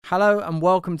Hello and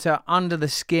welcome to Under the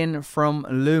Skin from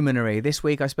Luminary. This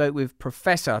week I spoke with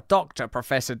Professor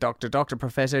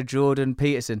Jordan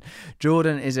Peterson.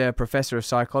 Jordan is a professor of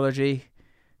psychology,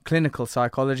 clinical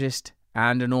psychologist,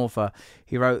 and an author.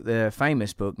 He wrote the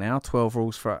famous book now, 12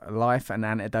 Rules for Life, An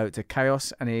Antidote to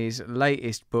Chaos, and his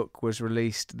latest book was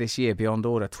released this year, Beyond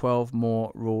Order, 12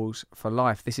 More Rules for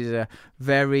Life. This is a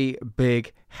very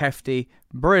big, hefty,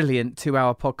 brilliant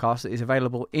 2-hour podcast that is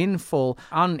available in full,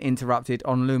 uninterrupted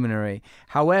on Luminary.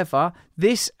 However,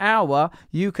 this hour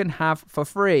you can have for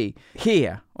free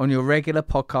here on your regular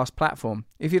podcast platform.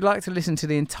 If you'd like to listen to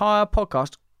the entire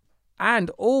podcast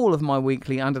and all of my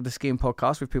weekly Under the Skin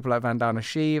podcast with people like Vandana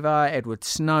Shiva, Edward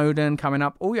Snowden coming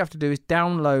up, all you have to do is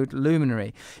download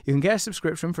Luminary. You can get a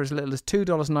subscription for as little as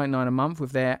 $2.99 a month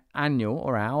with their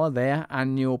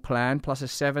annual plan, plus a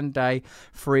 7-day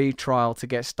free trial to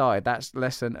get started. That's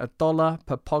less than $1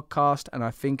 per podcast, and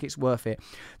I think it's worth it.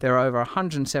 There are over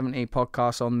 170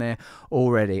 podcasts on there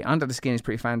already. Under the Skin is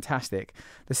pretty fantastic.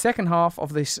 The second half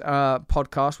of this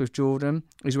podcast with Jordan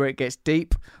is where it gets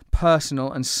deep, personal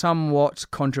and somewhat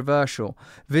controversial.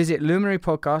 Visit Luminary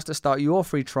Podcast to start your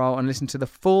free trial and listen to the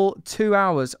full 2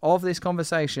 hours of this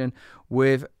conversation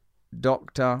with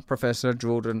Professor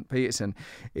Jordan Peterson.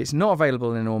 It's not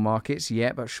available in all markets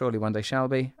yet, but surely one day shall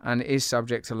be, and is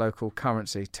subject to local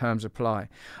currency. Terms apply.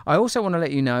 I also want to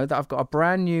let you know that I've got a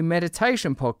brand new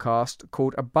meditation podcast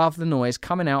called Above the Noise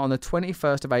coming out on the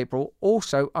 21st of April,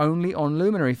 also only on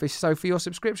Luminary. So for your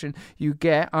subscription, you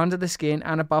get Under the Skin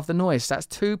and Above the Noise. That's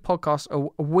 2 podcasts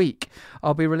a week.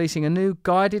 I'll be releasing a new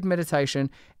guided meditation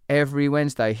every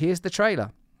Wednesday. Here's the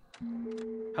trailer.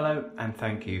 Hello and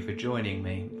thank you for joining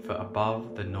me for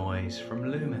Above the Noise from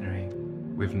Luminary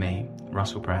with me,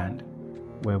 Russell Brand,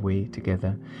 where we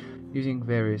together, using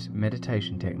various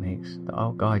meditation techniques that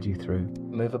I'll guide you through,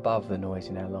 move above the noise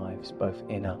in our lives, both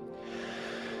inner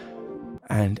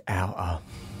and outer.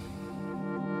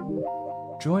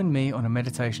 Join me on a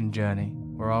meditation journey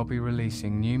where I'll be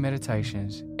releasing new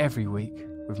meditations every week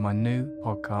with my new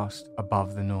podcast,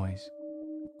 Above the Noise,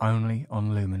 only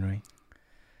on Luminary.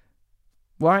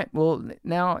 Right, well,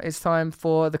 now it's time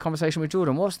for the conversation with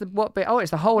Jordan. What bit? Oh,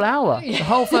 it's the whole hour. The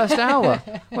whole first hour.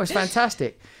 Oh, it's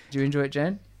fantastic. Did you enjoy it,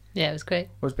 Jen? Yeah, it was great.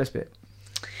 What was the best bit?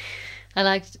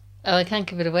 I can't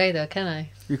give it away though, can I?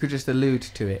 You could just allude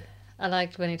to it. I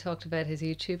liked when he talked about his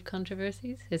YouTube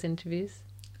controversies, his interviews,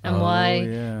 and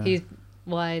why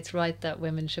it's right that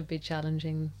women should be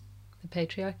challenging the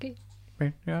patriarchy.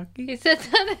 He said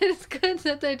that it's good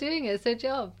that they're doing it. It's their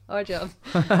job. Our job.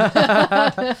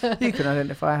 You can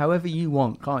identify however you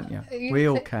want, can't you? We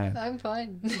all can. I'm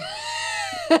fine.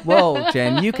 Well,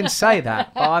 Jen, you can say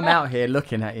that, but I'm out here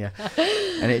looking at you,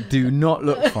 and it do not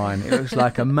look fine. It looks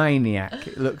like a maniac.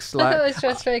 It looks like... I thought it was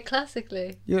dressed very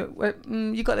classically.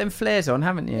 You got them flares on,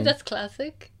 haven't you? That's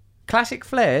classic. Classic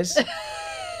flares?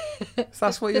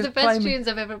 That's what you're They're the best tunes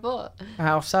I've ever bought.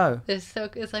 How so? It's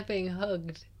like being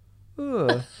hugged. Ooh,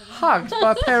 hugged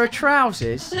by a pair of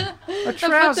trousers. A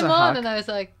trouser I put them on hug. and I was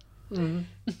like,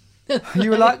 You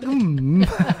were like, Is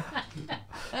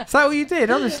that what you did,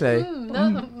 honestly?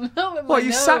 not with my What,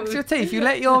 you nose. sucked your teeth? You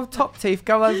let your top teeth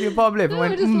go over your bottom lip and No,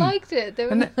 went, I just liked it. They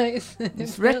were nice.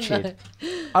 It's wretched.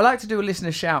 I like to do a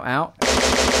listener shout out.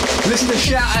 Listener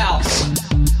shout outs.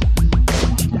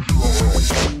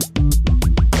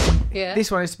 Yeah.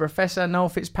 This one is to Professor Noel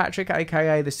Fitzpatrick,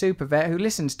 aka the Super Vet, who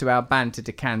listens to our Banter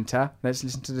Decanter. Let's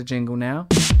listen to the jingle now.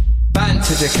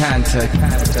 Banter Decanter.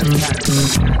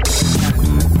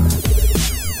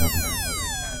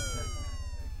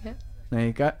 Yeah. There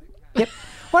you go. Yep.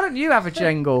 Why don't you have a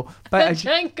jingle? But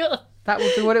Jangle. that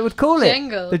would be what it would call it.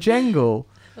 Jangle. The jingle.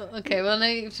 Okay, well now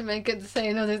you have to make it say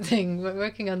another thing. We're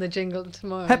working on the jingle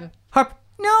tomorrow. Hep, hep.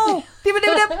 No.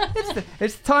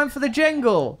 It's time for the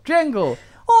jingle. Jingle.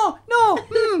 Oh, no.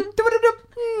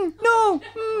 No.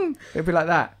 It'd be like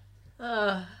that.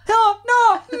 Uh,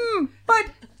 No. Wait.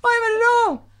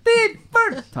 No.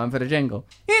 Time for the jingle.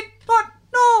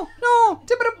 No.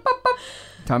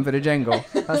 Time for the jingle.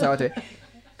 That's how I do it.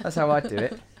 That's how I do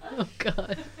it. oh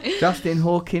God. Justin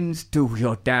Hawkins, do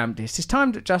your damnedest. It's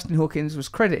time that Justin Hawkins was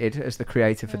credited as the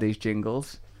creator for these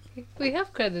jingles. We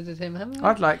have credited him, haven't we?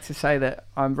 I'd like to say that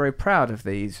I'm very proud of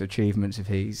these achievements of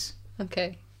his.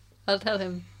 Okay. I'll tell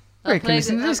him. He can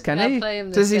listen to this, can I'll he? play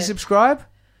him Does he this bit. subscribe?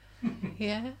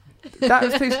 Yeah.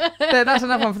 That's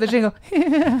enough one for the jingle.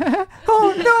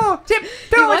 Oh no! Tip,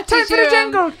 it's time for the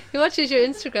jingle. He watches your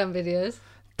Instagram videos.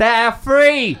 They're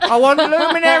free. I want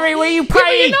Luminary where you Yeah, but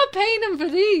pay. you're not paying him for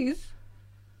these.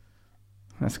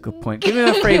 That's a good point. Give him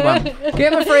a free one.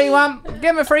 Give him a free one. Give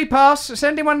him a free pass.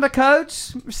 Send him one of the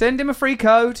codes. Send him a free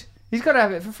code. He's got to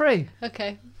have it for free.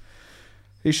 Okay.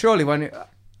 He surely won't.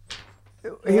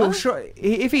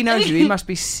 If he knows you, he must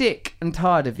be sick and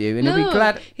tired of you, and he'll be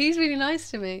glad. He's really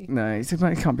nice to me. No, he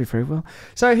can't be very well.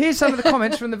 So here's some of the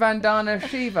comments from the Vandana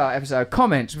Shiva episode.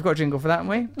 Comments. We've got a jingle for that,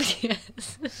 haven't we?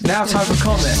 Yes. Now time for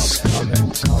comments.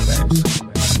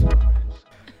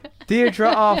 Deirdre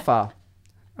Arthur.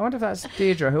 I wonder if that's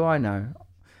Deirdre, who I know.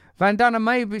 Vandana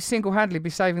may single-handedly be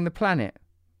saving the planet.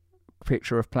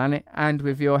 Picture of planet. And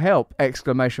with your help!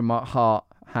 Exclamation mark, heart,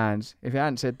 hands. If you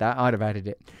hadn't said that, I'd have added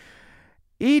it.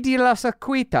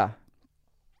 Idiarasaquilta.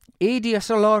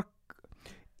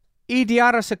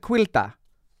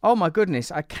 Oh my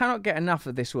goodness, I cannot get enough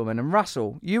of this woman. And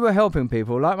Russell, you were helping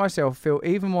people like myself feel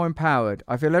even more empowered.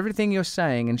 I feel everything you're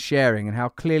saying and sharing and how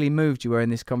clearly moved you were in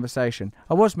this conversation.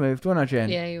 I was moved, wasn't I, Jen?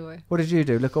 Yeah, you were. What did you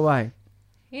do? Look away.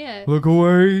 Yeah. Look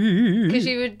away. Because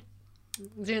you were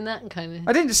doing that kind of...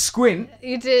 I didn't squint.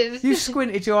 You did. You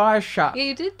squinted your eyes shut. Yeah,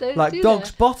 you did though. Like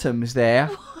dog's bottoms there.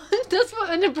 That's what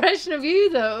an impression of you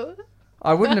though.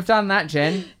 I wouldn't have done that,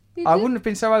 Jen. I wouldn't have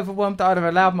been so overwhelmed that I'd have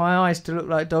allowed my eyes to look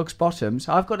like dog's bottoms.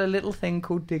 I've got a little thing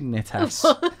called dignitas.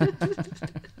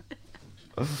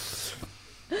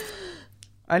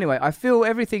 Anyway, I feel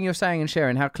everything you're saying and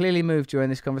sharing, how clearly moved you are in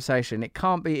this conversation. It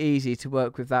can't be easy to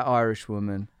work with that Irish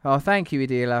woman. Oh, thank you,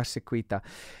 Idila Sequita.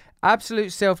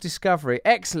 Absolute self-discovery.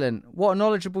 Excellent. What a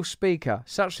knowledgeable speaker.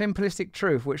 Such simplistic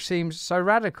truth, which seems so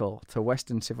radical to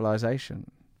Western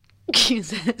civilization. Do you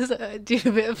have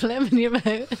a bit of phlegm in your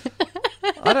mouth?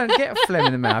 I don't get a phlegm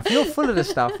in the mouth. You're full of the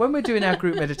stuff. When we're doing our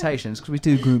group meditations, because we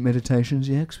do group meditations,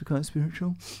 yeah, because we're quite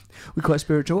spiritual. We're quite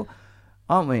spiritual,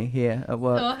 aren't we, here at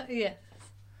work? Oh, yeah.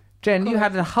 Jen, you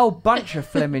had a whole bunch of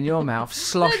phlegm in your mouth,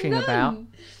 sloshing about.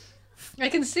 I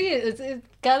can see it. It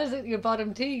gathers at your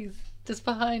bottom teeth, just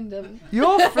behind them. You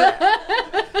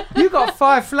got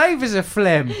 5 flavours of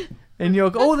phlegm. In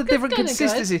your all the different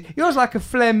consistencies. Yours like a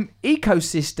phlegm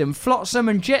ecosystem. Flotsam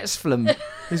and jetsphlegm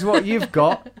is what you've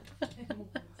got.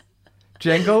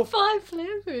 Jengle. 5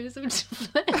 flavours of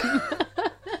phlegm.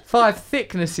 5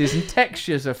 thicknesses and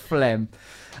textures of phlegm.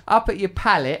 Up at your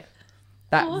palate,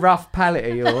 that rough palate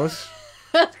of yours.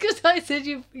 That's because I said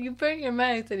you burnt your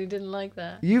mouth and you didn't like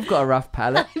that. You've got a rough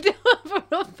palate. I do have a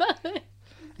rough palate.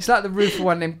 It's like the roof of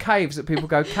one of them caves that people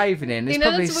go caving in. It's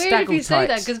probably it's weird if you say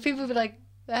that because people be like,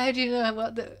 how do you know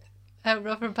how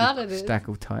rough her palate is?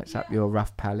 Staggle-tights up your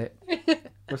rough palate.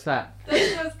 What's that?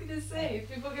 That's what I was going to say.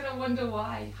 People are going to wonder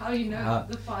why. How you know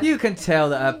the 5. You can tell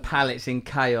that her palate's in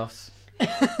chaos.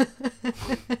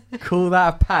 Call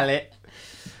that a palate.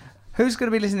 Who's going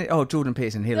to be listening? Oh, Jordan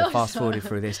Peterson. He'll have fast forwarded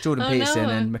through this. Jordan Peterson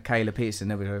and Michaela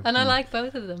Peterson. And I like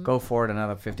both of them. Go forward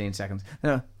another 15 seconds.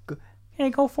 No,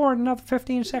 go forward another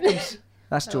 15 seconds.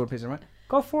 That's Jordan Peterson, right?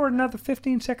 Go forward another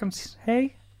 15 seconds.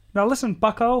 Hey. Now listen,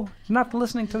 bucko. Not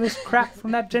listening to this crap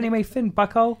from that Jenny May Finn,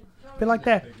 bucko. Be like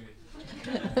that.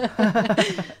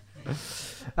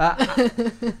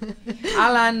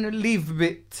 Alan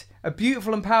Leavitt. A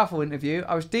beautiful and powerful interview.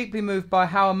 I was deeply moved by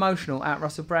how emotional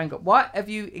Russell Brand got. Why have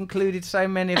you included so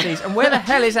many of these? And where the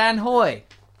hell is Anne Hoy?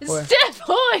 Steph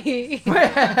Hoy!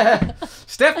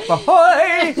 Steph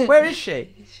Hoy! Where is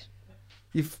she?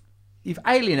 You've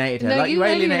alienated her like you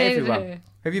alienate everyone. Her.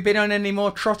 Have you been on any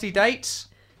more trotty dates?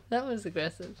 That was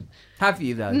aggressive. Have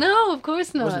you, though? No, of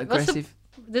course not. Wasn't aggressive?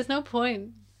 There's no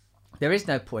point. There is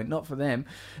no point, not for them.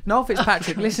 Noel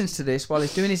Fitzpatrick listens to this while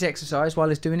he's doing his exercise, while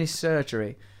he's doing his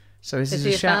surgery. So this is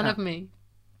a shout fan out. of me?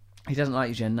 He doesn't like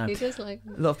you, Jen, no. He does like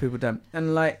me. A lot of people don't.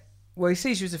 And he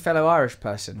sees you as a fellow Irish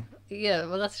person. Yeah,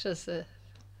 well, that's just a...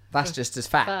 That's just a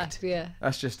fact. Yeah.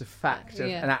 That's just a fact of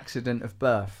an accident of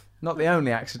birth. Not the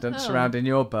only accident surrounding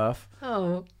your birth.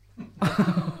 Oh.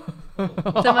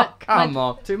 Come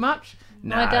on. Too much?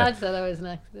 No. My dad said I was an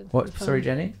accident. What? Sorry,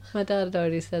 Jenny? My dad had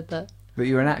already said that. But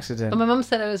you were an accident. But my mum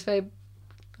said I was very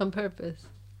on purpose.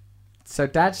 So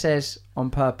Dad says on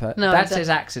purpose. No, Dad says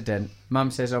accident.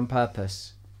 Mum says on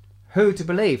purpose. Who to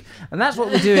believe? And that's what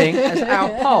we're doing as our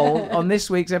poll on this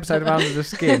week's episode of Under the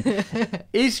Skin.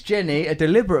 Is Jenny a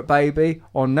deliberate baby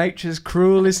or nature's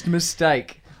cruelest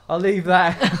mistake? I'll leave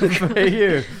that for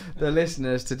you, the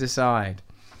listeners, to decide.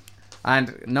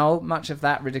 And no, much of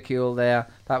that ridicule there,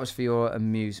 that was for your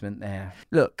amusement there.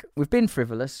 Look, we've been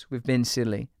frivolous, we've been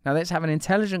silly. Now let's have an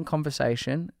intelligent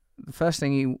conversation. The first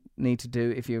thing you need to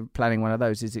do if you're planning one of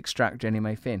those is extract Jenny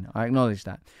May Finn. I acknowledge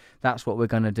that. That's what we're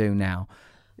going to do now.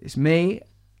 It's me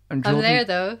and Jordan. I'm there,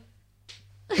 though.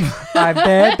 I'm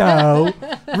there, though.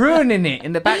 Ruining it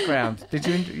in the background. Did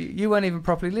you? You weren't even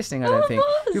properly listening, I don't think.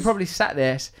 You probably sat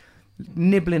there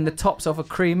nibbling the tops off of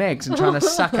cream eggs and trying to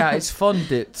suck out its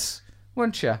fondants,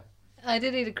 weren't you? I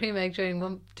did eat a cream egg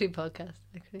during 2 podcasts,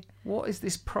 actually. What is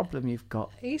this problem you've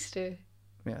got? Easter.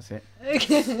 Yeah, that's it.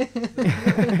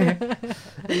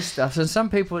 This stuff. And some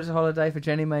people, it's a holiday. For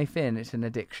Jenny May Finn, it's an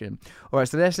addiction. All right,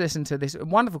 so let's listen to this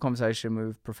wonderful conversation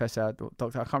with Professor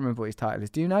Doctor. I can't remember what his title is.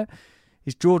 Do you know?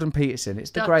 It's Jordan Peterson. It's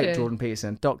the great Jordan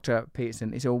Peterson, Dr.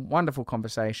 Peterson. It's a wonderful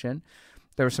conversation.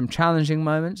 There are some challenging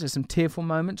moments. There's some tearful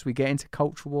moments. We get into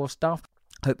cultural war stuff.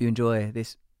 Hope you enjoy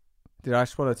this. Did I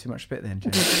swallow too much spit then,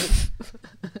 Jenny?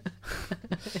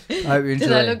 I hope you enjoy.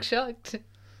 Did I look shocked?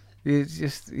 You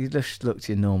just looked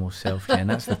your normal self, Jen.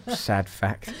 That's the sad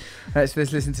fact. Let's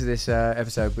listen to this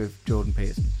episode with Jordan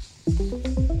Peterson.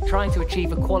 Trying to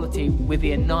achieve equality with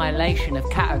the annihilation of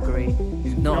category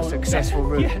is not a successful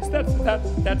route. Yes,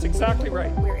 that's exactly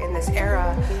right. We're in this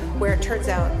era where it turns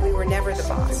out we were never the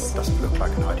boss. It doesn't look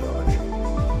like an ideology.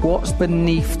 What's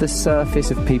beneath the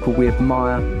surface of people we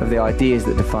admire, of the ideas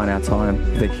that define our time,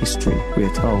 the history we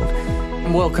are told?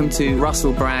 And welcome to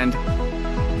Russell Brand.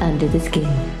 Under the Skin.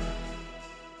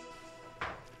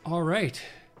 All right.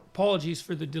 Apologies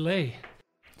for the delay.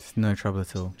 It's no trouble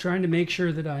at all. Trying to make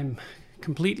sure that I'm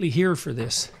completely here for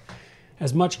this.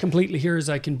 As much completely here as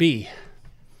I can be.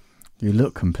 You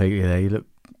look completely there. You look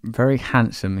very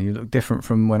handsome. You look different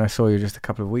from when I saw you just a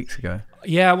couple of weeks ago.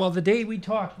 Yeah, well, the day we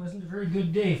talked wasn't a very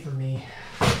good day for me.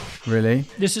 Really?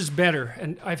 This is better.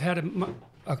 And I've had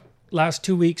last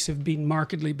 2 weeks have been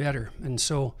markedly better. And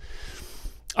so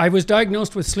I was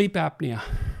diagnosed with sleep apnea.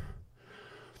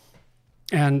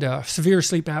 And severe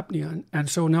sleep apnea. And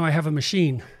so now I have a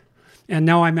machine. And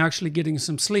now I'm actually getting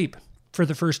some sleep for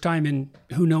the first time in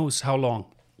who knows how long.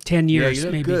 10 years, you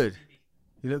look maybe. Good.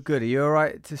 You look good. Are you all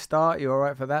right to start? You all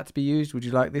right for that to be used? Would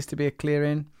you like this to be a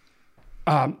clear-in?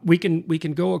 We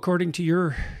can go according to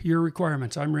your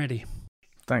requirements. I'm ready.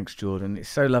 Thanks, Jordan. It's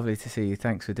so lovely to see you.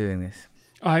 Thanks for doing this.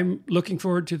 I'm looking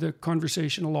forward to the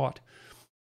conversation a lot.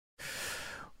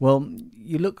 Well,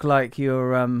 you look like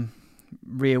you're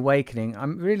reawakening.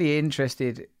 I'm really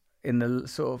interested in the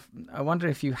sort of... I wonder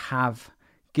if you have,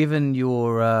 given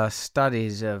your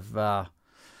studies of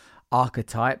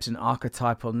archetypes and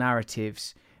archetypal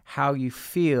narratives, how you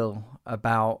feel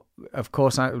about... Of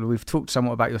course, we've talked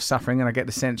somewhat about your suffering, and I get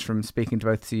the sense from speaking to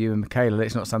both to you and Michaela that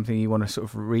it's not something you want to sort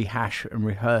of rehash and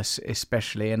rehearse,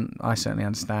 especially, and I certainly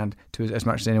understand to as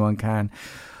much as anyone can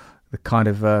the kind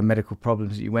of medical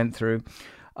problems that you went through.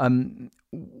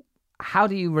 How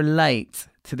do you relate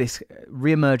to this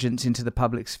reemergence into the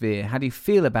public sphere? How do you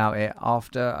feel about it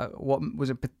after what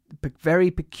was a very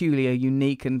peculiar,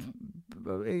 unique, and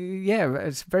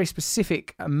it's very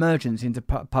specific emergence into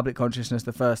public consciousness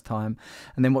the first time,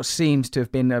 and then what seems to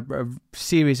have been a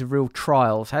series of real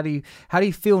trials? How do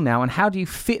you feel now, and how do you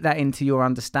fit that into your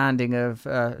understanding of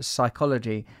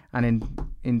psychology and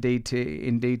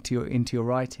into your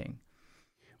writing?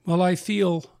 Well, I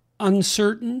feel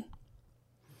uncertain,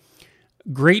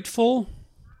 grateful,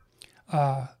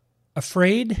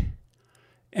 afraid,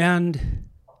 and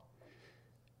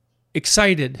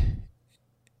excited,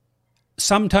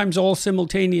 sometimes all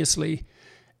simultaneously,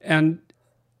 and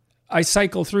I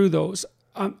cycle through those.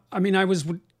 I was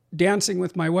dancing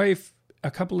with my wife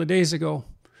a couple of days ago,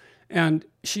 and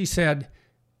she said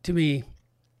to me,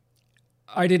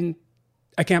 I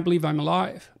can't believe I'm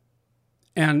alive.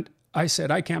 And I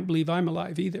said, I can't believe I'm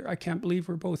alive either. I can't believe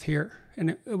we're both here.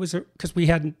 And it was because we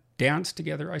hadn't danced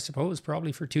together, I suppose,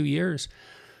 probably for 2 years.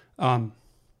 So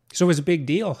it was a big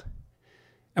deal.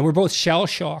 And we're both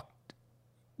shell-shocked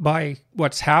by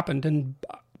what's happened and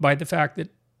by the fact that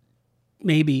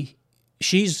maybe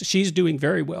she's doing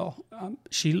very well.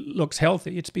 She looks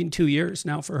healthy. It's been 2 years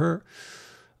now for her.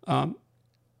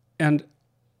 And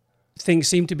things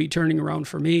seem to be turning around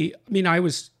for me.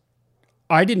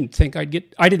 I didn't think I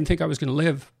was going to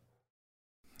live.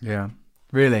 Yeah.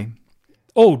 Really?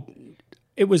 Oh,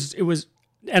 it was,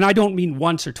 and I don't mean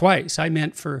once or twice. I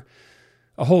meant for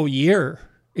a whole year.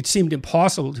 It seemed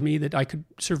impossible to me that I could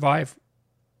survive.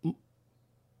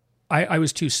 I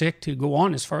was too sick to go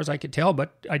on as far as I could tell,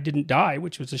 but I didn't die,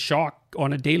 which was a shock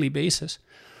on a daily basis.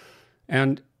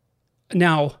 And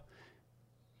now,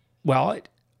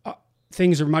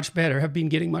 things are much better, have been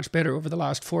getting much better over the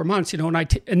last 4 months,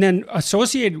 and then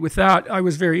associated with that, I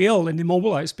was very ill and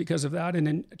immobilized because of that, and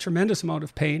in a tremendous amount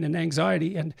of pain and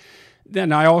anxiety. And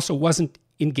then I also wasn't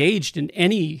engaged in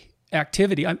any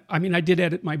activity. I did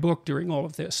edit my book during all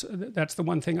of this. That's the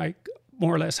one thing I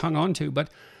more or less hung on to, but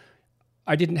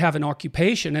I didn't have an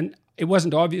occupation, and it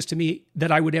wasn't obvious to me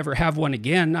that I would ever have one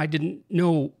again. I didn't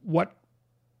know what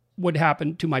would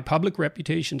happen to my public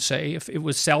reputation, say, if it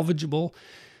was salvageable.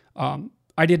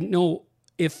 I didn't know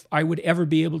if I would ever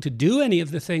be able to do any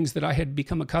of the things that I had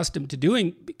become accustomed to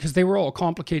doing, because they were all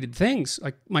complicated things.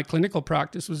 Like my clinical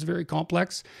practice was very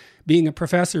complex. Being a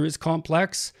professor is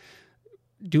complex.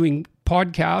 doing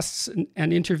podcasts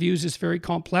and interviews is very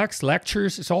complex.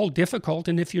 Lectures, it's all difficult.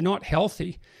 And if you're not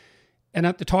healthy and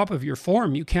at the top of your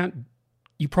form, you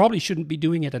probably shouldn't be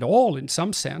doing it at all in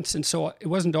some sense. And so it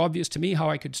wasn't obvious to me how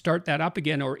I could start that up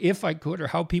again, or if I could, or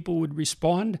how people would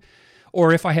respond,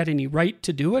 or if I had any right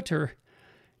to do it.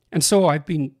 And so I've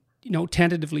been,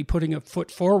 tentatively putting a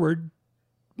foot forward,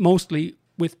 mostly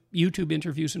with YouTube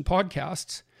interviews and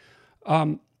podcasts.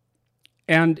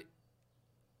 And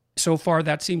so far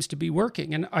that seems to be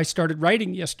working. And I started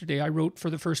writing yesterday. I wrote for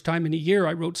the first time in a year.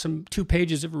 I wrote some 2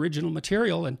 pages of original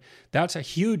material, and that's a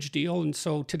huge deal. And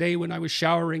so today when I was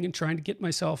showering and trying to get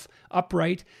myself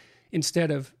upright,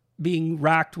 instead of being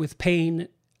racked with pain,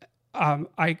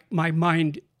 my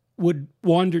mind would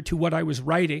wander to what I was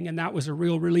writing. And that was a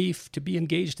real relief to be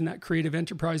engaged in that creative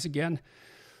enterprise again.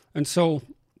 And so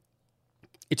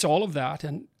it's all of that.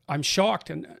 And I'm shocked,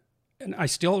 and I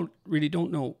still really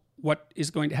don't know what is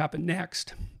going to happen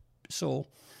next. So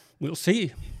we'll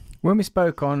see. When we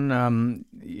spoke on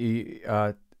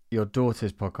your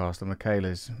daughter's podcast, on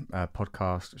Michaela's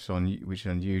podcast, which is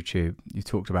on YouTube, you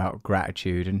talked about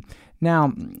gratitude, and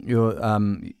now you're,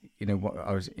 what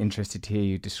I was interested to hear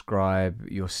you describe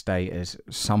your state as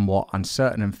somewhat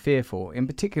uncertain and fearful. In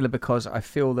particular, because I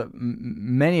feel that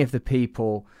many of the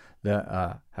people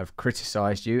that have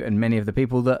criticised you, and many of the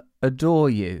people that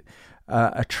adore you,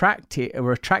 were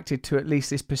attracted to at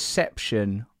least this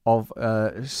perception of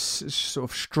sort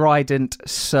of strident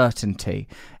certainty,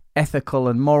 ethical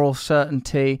and moral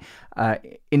certainty,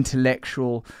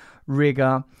 intellectual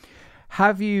rigor.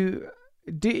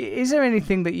 Is there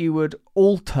anything that you would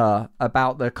alter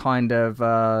about the kind of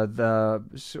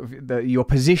your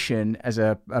position as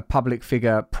a public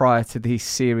figure prior to these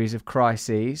series of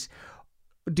crises?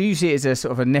 Do you see it as a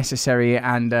sort of a necessary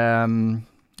and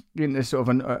sort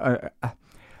of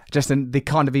the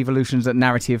kind of evolutions that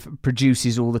narrative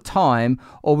produces all the time,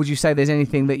 or would you say there's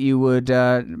anything that you would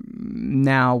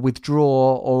now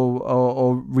withdraw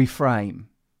or reframe?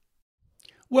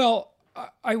 Well,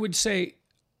 I would say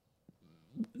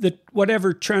that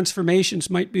whatever transformations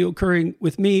might be occurring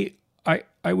with me,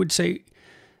 I would say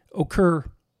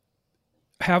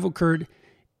have occurred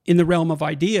in the realm of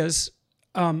ideas.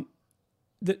 The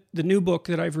new book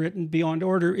that I've written, Beyond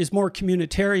Order, is more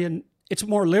communitarian. It's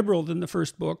more liberal than the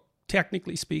first book,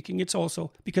 technically speaking. It's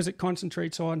also because it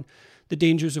concentrates on the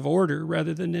dangers of order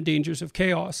rather than the dangers of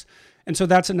chaos. And so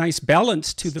that's a nice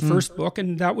balance to the first book.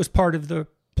 And that was part of the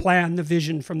plan, the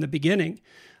vision from the beginning.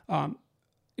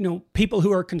 People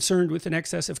who are concerned with an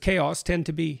excess of chaos tend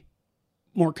to be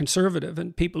more conservative,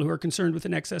 and people who are concerned with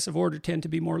an excess of order tend to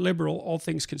be more liberal, all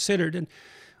things considered. And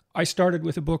I started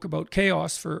with a book about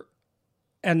chaos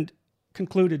and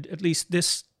concluded at least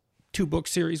this 2-book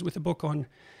series with a book on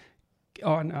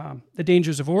the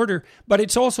dangers of order. But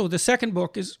it's also, the second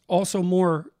book is also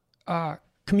more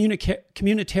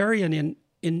communitarian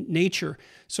in nature.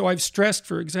 So I've stressed,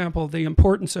 for example, the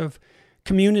importance of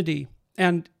community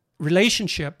and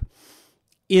relationship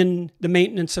in the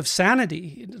maintenance of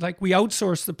sanity. Like, we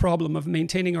outsource the problem of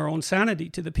maintaining our own sanity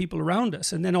to the people around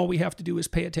us, and then all we have to do is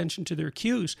pay attention to their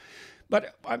cues.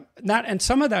 But and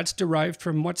some of that's derived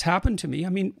from what's happened to me. I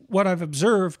mean, what I've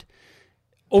observed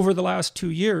over the last 2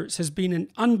 years has been an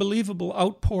unbelievable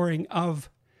outpouring of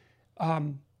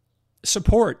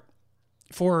support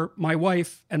for my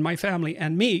wife and my family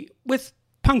and me, with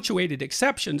punctuated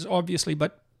exceptions, obviously,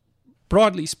 but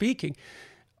broadly speaking,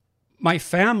 my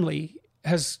family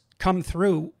has come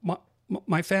through.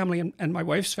 My family and my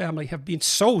wife's family have been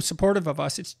so supportive of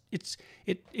us. It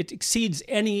exceeds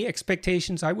any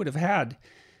expectations I would have had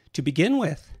to begin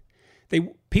with.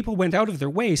 People went out of their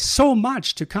way so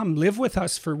much to come live with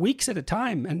us for weeks at a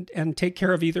time and take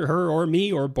care of either her or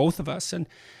me or both of us. And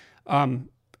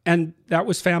that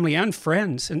was family and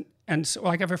friends. And so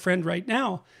I have a friend right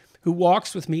now who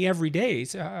walks with me every day.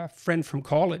 He's a friend from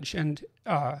college. And,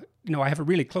 I have a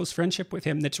really close friendship with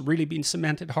him that's really been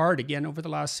cemented hard again over the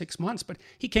last 6 months. But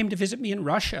he came to visit me in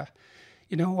Russia.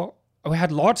 I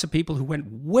had lots of people who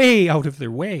went way out of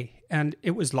their way, and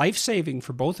it was life-saving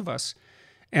for both of us.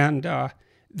 And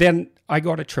then I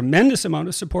got a tremendous amount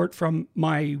of support from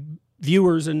my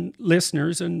viewers and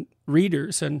listeners and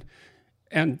readers. And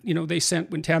they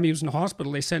sent, when Tammy was in the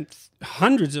hospital, they sent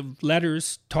hundreds of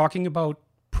letters talking about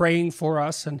praying for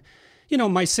us. And,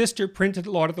 my sister printed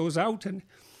a lot of those out and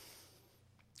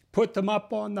put them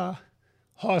up on the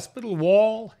hospital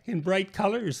wall in bright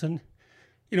colors. And,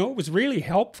 it was really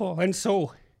helpful. And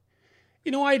so,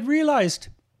 I'd realized,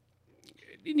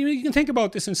 you can think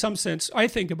about this in some sense. I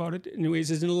think about it anyways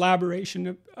as an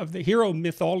elaboration of the hero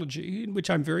mythology, in which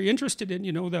I'm very interested in.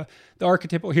 The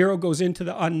archetypal hero goes into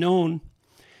the unknown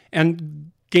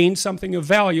and gains something of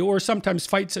value, or sometimes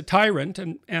fights a tyrant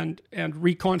and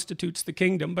reconstitutes the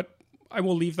kingdom. But I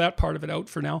will leave that part of it out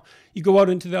for now. You go out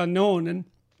into the unknown and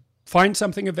find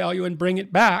something of value and bring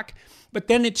it back, but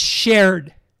then it's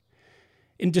shared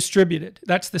and distributed.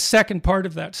 That's the second part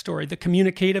of that story, the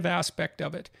communicative aspect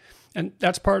of it. And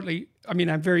that's partly, I mean,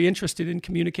 I'm very interested in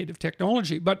communicative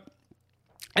technology, but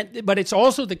it's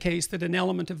also the case that an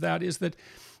element of that is that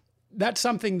that's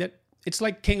something that, it's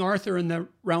like King Arthur and the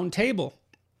Round Table.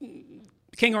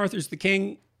 King Arthur's the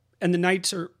king, and the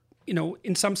knights are,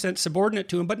 in some sense subordinate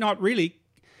to him, but not really.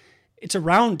 It's a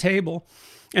round table,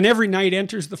 and every knight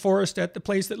enters the forest at the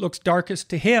place that looks darkest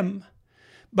to him.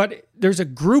 But there's a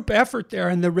group effort there,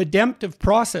 and the redemptive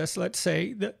process, let's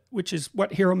say, which is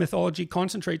what hero mythology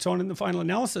concentrates on in the final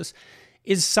analysis,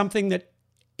 is something that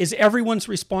is everyone's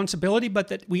responsibility, but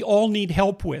that we all need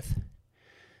help with.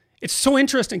 It's so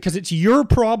interesting because it's your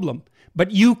problem,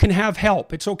 but you can have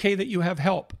help. It's okay that you have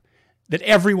help, that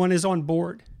everyone is on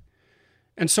board.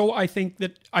 And so I think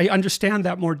that I understand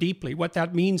that more deeply, what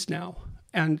that means now.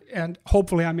 And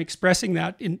hopefully I'm expressing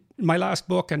that in my last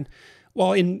book. And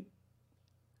while in,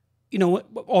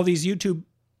 all these YouTube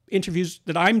interviews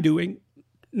that I'm doing,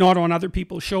 not on other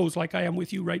people's shows like I am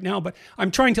with you right now, but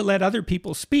I'm trying to let other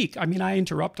people speak. I mean, I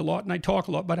interrupt a lot and I talk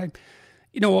a lot, but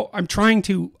I'm trying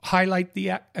to highlight the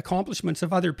accomplishments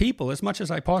of other people as much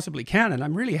as I possibly can. And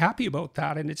I'm really happy about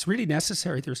that. And it's really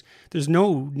necessary. There's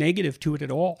no negative to it at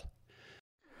all.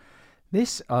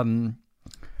 This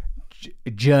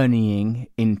journeying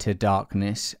into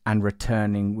darkness and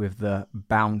returning with the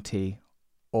bounty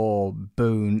or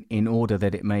boon in order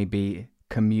that it may be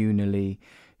communally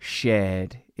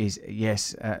shared is,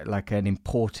 yes, like an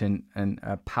important and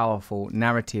a powerful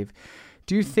narrative.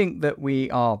 Do you think that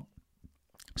we are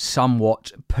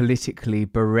somewhat politically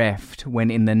bereft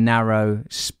when in the narrow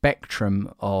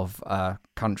spectrum of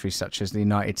countries such as the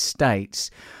United States,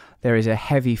 there is a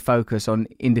heavy focus on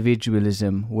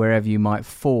individualism wherever you might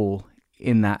fall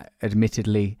in that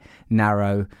admittedly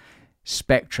narrow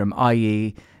spectrum,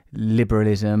 i.e.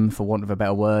 liberalism, for want of a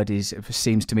better word,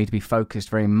 seems to me to be focused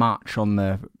very much on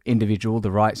the individual, the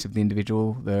rights of the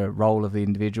individual, the role of the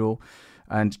individual.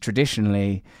 And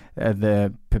traditionally,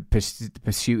 the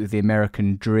pursuit of the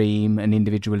American dream and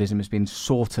individualism has been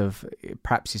sort of,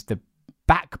 perhaps is the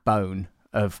backbone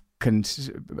of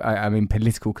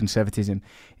political conservatism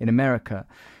in America.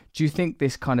 Do you think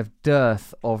this kind of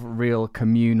dearth of real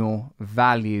communal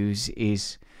values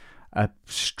is a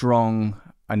strong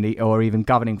or even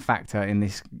governing factor in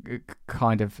this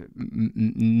kind of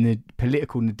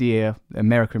political nadir,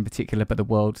 America in particular, but the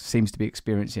world seems to be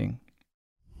experiencing?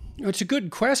 It's a good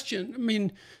question. I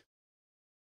mean,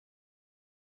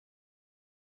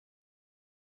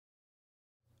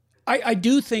 I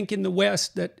do think in the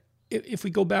West that if we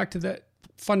go back to the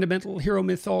fundamental hero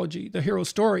mythology, the hero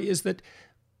story, is that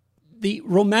the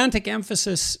romantic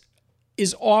emphasis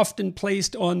is often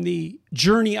placed on the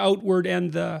journey outward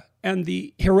and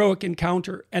the heroic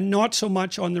encounter, and not so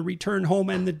much on the return home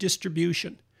and the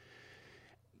distribution.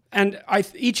 And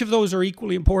each of those are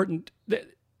equally important.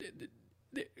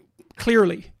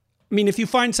 Clearly, I mean, if you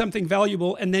find something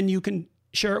valuable and then you can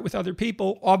share it with other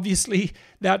people, obviously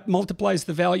that multiplies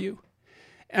the value.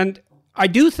 And I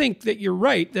do think that you're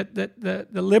right, that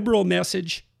the liberal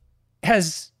message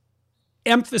has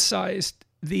emphasized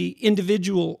the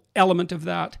individual element of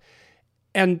that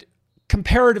and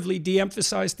comparatively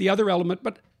de-emphasized the other element.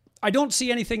 But I don't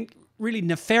see anything really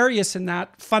nefarious in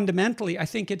that fundamentally. I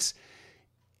think it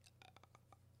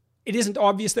isn't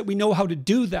obvious that we know how to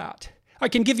do that. I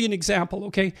can give you an example,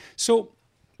 okay? So,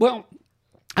 well,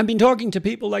 I've been talking to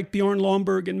people like Bjorn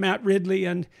Lomborg and Matt Ridley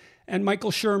and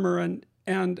Michael Shermer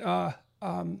and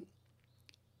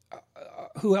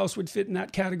who else would fit in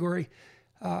that category?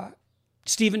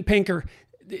 Steven Pinker.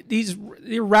 These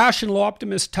irrational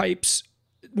optimist types,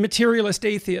 materialist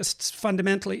atheists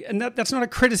fundamentally, and that's not a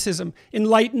criticism,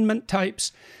 Enlightenment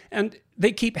types. And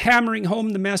they keep hammering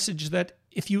home the message that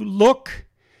if you look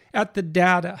at the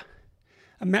data,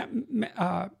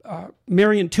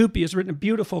 Marian Tupy has written a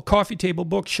beautiful coffee table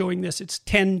book showing this. It's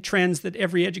 10 trends that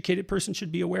every educated person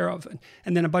should be aware of,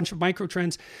 and then a bunch of micro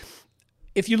trends.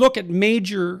 If you look at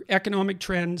major economic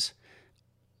trends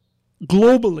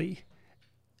globally,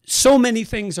 so many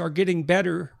things are getting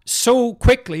better so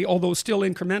quickly, although still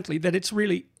incrementally, that it's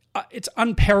really, it's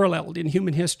unparalleled in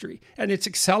human history, and it's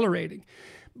accelerating.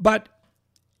 But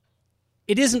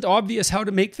it isn't obvious how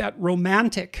to make that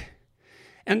romantic.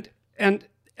 And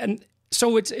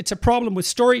so it's a problem with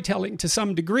storytelling to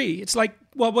some degree. It's like,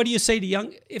 well, what do you say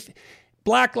to if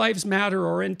Black Lives Matter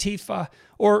or Antifa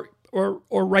or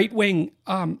right-wing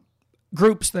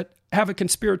groups that have a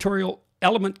conspiratorial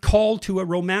element called to a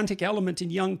romantic element in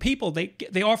young people.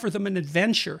 They offer them an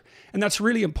adventure, and that's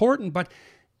really important. But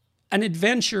an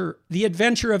adventure, the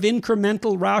adventure of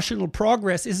incremental rational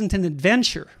progress, isn't an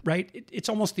adventure, right? It's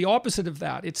almost the opposite of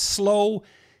that. It's slow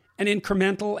and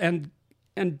incremental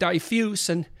and diffuse,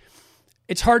 and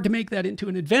it's hard to make that into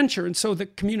an adventure. And so the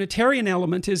communitarian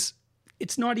element is,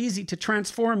 it's not easy to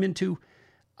transform into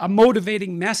a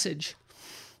motivating message.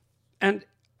 And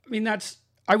I mean,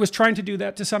 I was trying to do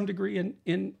that to some degree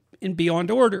in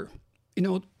Beyond Order,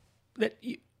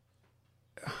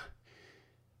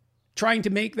 trying to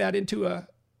make that into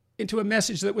a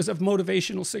message that was of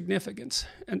motivational significance.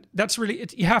 And that's really,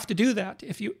 you have to do that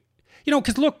if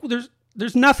because look,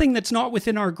 there's nothing that's not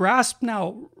within our grasp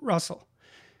now, Russell,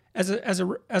 as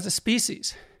a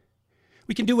species.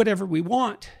 We can do whatever we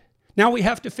want. Now we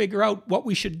have to figure out what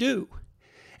we should do.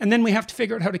 And then we have to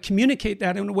figure out how to communicate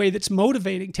that in a way that's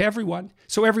motivating to everyone,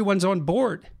 so everyone's on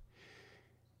board.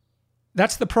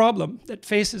 That's the problem that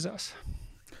faces us.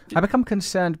 I become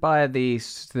concerned by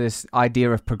this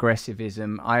idea of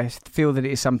progressivism. I feel that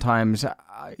it is sometimes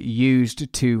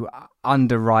used to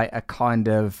underwrite a kind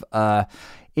of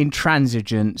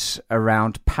intransigence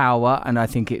around power, and I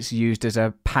think it's used as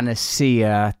a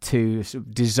panacea to sort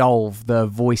of dissolve the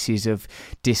voices of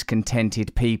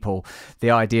discontented people.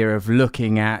 The idea of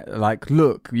looking at,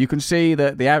 look, you can see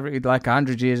that the average,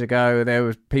 100 years ago, there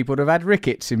was people that have had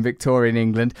rickets in Victorian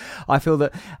England. I feel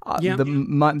that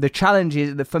the challenge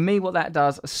is that for me, what that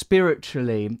does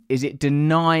spiritually is it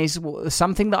denies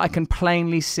something that I can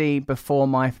plainly see before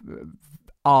my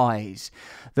eyes,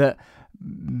 that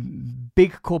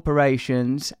big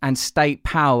corporations and state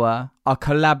power are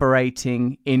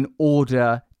collaborating in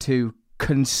order to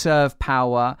conserve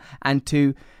power and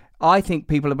to, I think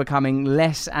people are becoming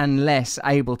less and less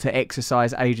able to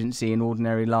exercise agency in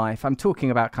ordinary life. I'm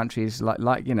talking about countries like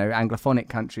Anglophonic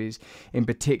countries in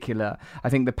particular. I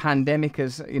think the pandemic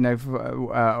has,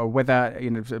 whether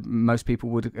most people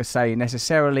would say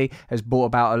necessarily, has brought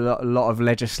about a lot of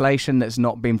legislation that's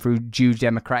not been through due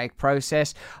democratic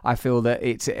process. I feel that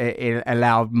it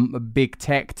allowed big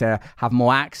tech to have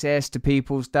more access to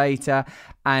people's data,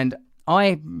 and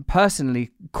I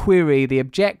personally query the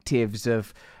objectives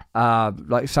of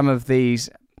some of these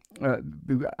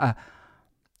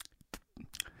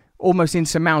almost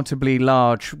insurmountably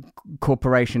large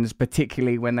corporations,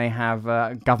 particularly when they have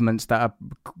governments that are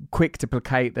quick to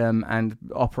placate them and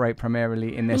operate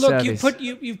primarily in their service.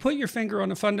 You've put your finger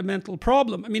on a fundamental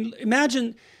problem. I mean,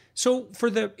 imagine, so for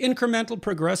the incremental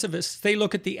progressivists, they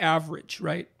look at the average,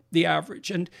 right? The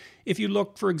average. And if you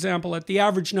look, for example, at the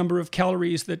average number of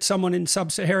calories that someone in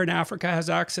sub-Saharan Africa has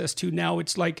access to now,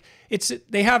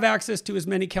 they have access to as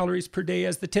many calories per day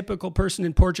as the typical person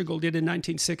in Portugal did in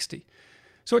 1960.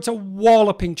 So it's a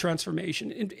walloping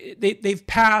transformation. They've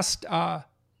passed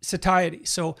satiety.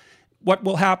 So what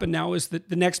will happen now is that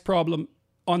the next problem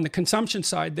on the consumption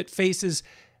side that faces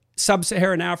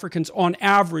sub-Saharan Africans on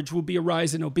average will be a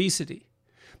rise in obesity.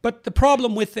 But the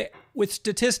problem with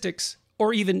statistics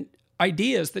or even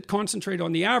ideas that concentrate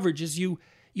on the average is you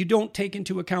don't take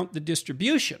into account the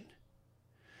distribution.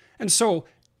 And so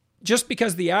just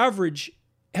because the average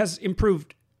has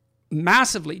improved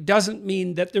massively doesn't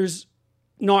mean that there's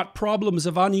not problems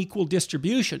of unequal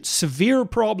distribution, severe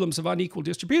problems of unequal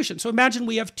distribution. So imagine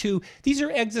we have these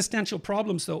are existential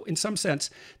problems though, in some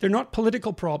sense. They're not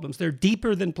political problems, they're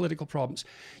deeper than political problems.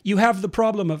 You have the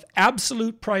problem of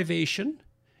absolute privation,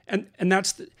 and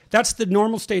that's the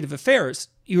normal state of affairs.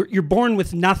 You're born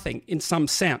with nothing in some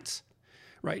sense,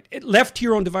 right? Left to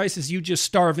your own devices, you just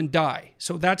starve and die.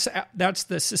 So that's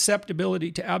the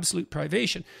susceptibility to absolute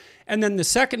privation. And then the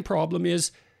second problem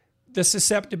is the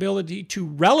susceptibility to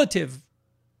relative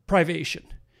privation.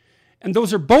 And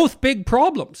those are both big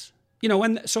problems.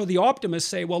 And so the optimists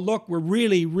say, well, look, we're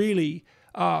really, really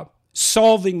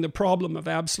solving the problem of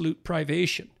absolute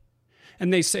privation.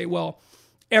 And they say, well,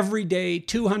 every day,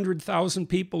 200,000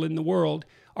 people in the world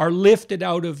are lifted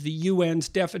out of the UN's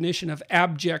definition of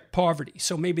abject poverty.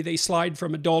 So maybe they slide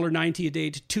from $1.90 a day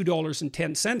to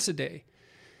 $2.10 a day.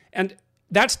 And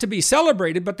that's to be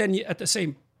celebrated, but then at the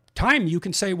same time, you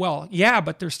can say, well, yeah,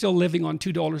 but they're still living on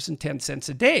 $2.10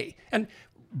 a day. And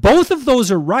both of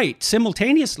those are right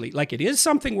simultaneously. Like, it is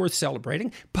something worth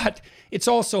celebrating, but it's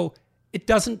also,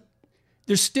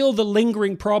 there's still the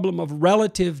lingering problem of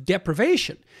relative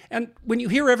deprivation. And when you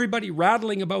hear everybody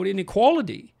rattling about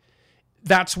inequality,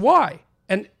 that's why.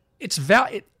 And it's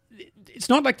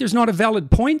not like there's not a valid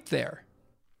point there.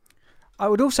 I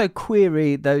would also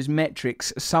query those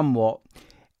metrics somewhat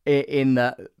in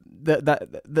that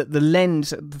the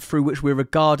lens through which we're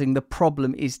regarding the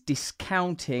problem is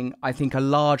discounting, I think, a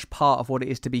large part of what it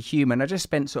is to be human. I just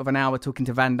spent sort of an hour talking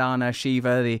to Vandana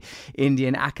Shiva, the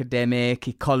Indian academic,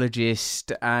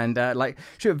 ecologist, and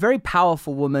she's a very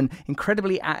powerful woman,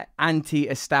 incredibly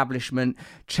anti-establishment,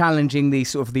 challenging the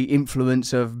sort of the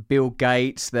influence of Bill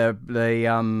Gates, the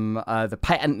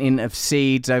patenting of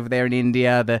seeds over there in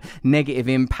India, the negative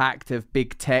impact of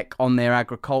big tech on their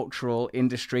agricultural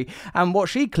industry, and what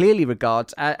she clearly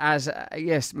regards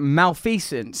as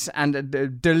malfeasance and a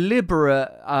deliberate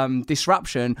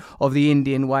disruption of the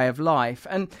Indian way of life.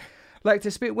 And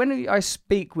when I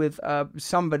speak with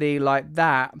somebody like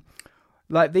that,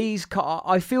 like these,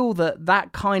 I feel that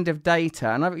kind of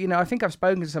data, and I think I've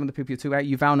spoken to some of the people you're talking about,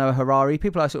 Yuval Noah Harari,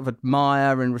 people I sort of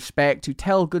admire and respect, who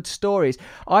tell good stories.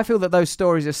 I feel that those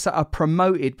stories are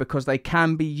promoted because they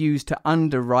can be used to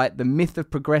underwrite the myth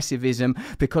of progressivism,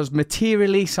 because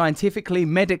materially, scientifically,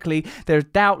 medically, there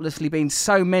have doubtlessly been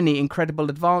so many incredible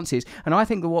advances. And I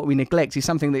think that what we neglect is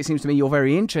something that it seems to me you're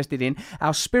very interested in: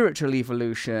 our spiritual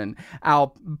evolution,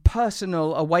 our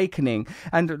personal awakening.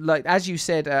 And like as you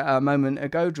said a moment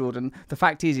ago, Jordan, the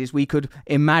fact is we could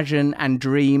imagine and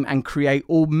dream and create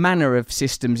all manner of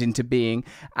systems into being,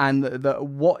 and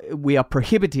what we are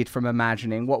prohibited from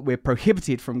imagining, what we're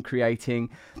prohibited from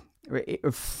creating,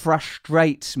 it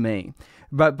frustrates me.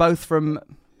 But both from...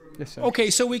 Listen. Okay,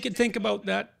 so we could think about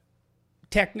that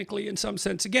technically in some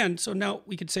sense again. So now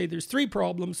we could say there's three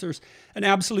problems. There's an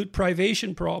absolute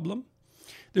privation problem.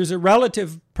 There's a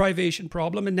relative privation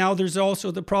problem, and now there's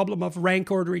also the problem of rank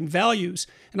ordering values.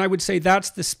 And I would say that's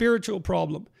the spiritual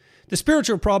problem. The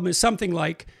spiritual problem is something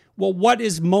like, well, what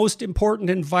is most important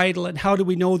and vital, and how do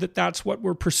we know that that's what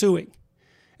we're pursuing?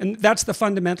 And that's the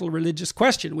fundamental religious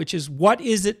question, which is, what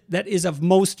is it that is of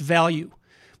most value?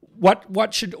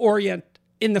 What should orient,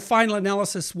 in the final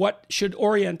analysis, what should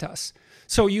orient us?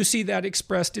 So you see that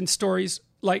expressed in stories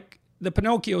like the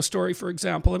Pinocchio story, for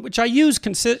example, which I use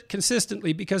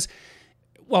consistently because,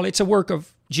 well, it's a work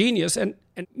of genius, and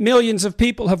millions of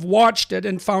people have watched it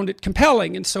and found it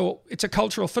compelling, and so it's a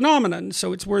cultural phenomenon,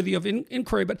 so it's worthy of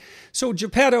inquiry. But so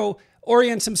Geppetto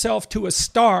orients himself to a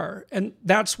star, and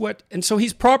so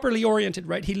he's properly oriented,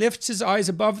 right? He lifts his eyes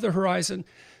above the horizon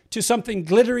to something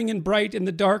glittering and bright in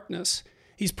the darkness.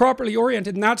 He's properly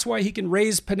oriented, and that's why he can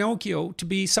raise Pinocchio to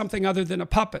be something other than a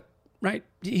puppet. Right?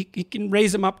 He can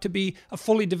raise him up to be a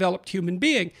fully developed human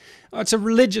being. It's a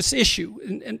religious issue.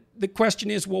 And the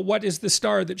question is, well, what is the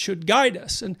star that should guide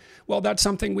us? And, well, that's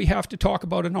something we have to talk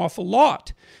about an awful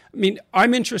lot. I mean,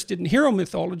 I'm interested in hero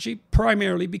mythology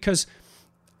primarily because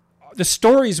the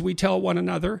stories we tell one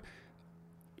another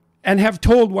and have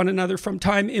told one another from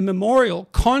time immemorial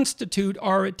constitute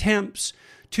our attempts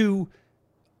to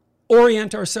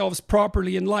orient ourselves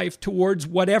properly in life towards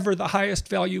whatever the highest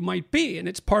value might be. And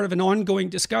it's part of an ongoing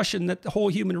discussion that the whole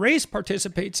human race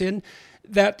participates in,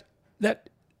 that's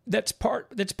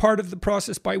part of the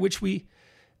process by which we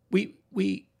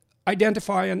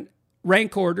identify and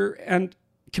rank order and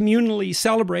communally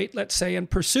celebrate, let's say, and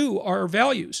pursue our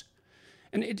values.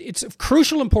 And it's of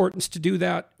crucial importance to do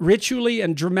that ritually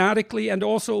and dramatically and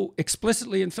also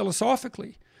explicitly and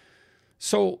philosophically.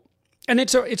 So, and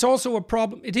it's also a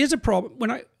problem. It is a problem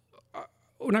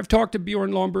when I've talked to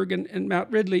Bjorn Lomborg and Matt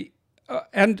Ridley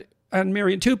and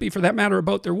Marian Tupy, for that matter,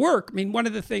 about their work. I mean, one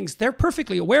of the things, they're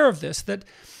perfectly aware of this, that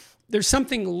there's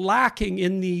something lacking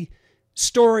in the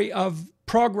story of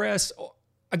progress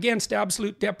against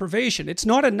absolute deprivation. It's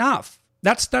not enough.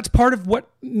 That's part of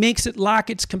what makes it lack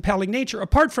its compelling nature,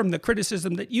 apart from the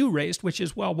criticism that you raised, which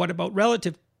is, well, what about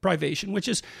relative privation, which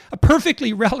is a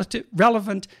perfectly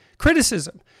relevant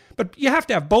criticism. But you have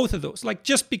to have both of those. Like,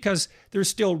 just because there's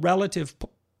still relative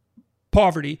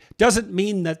poverty doesn't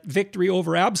mean that victory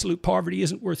over absolute poverty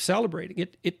isn't worth celebrating.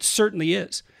 It certainly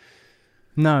is.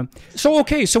 No. So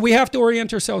we have to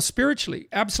orient ourselves spiritually.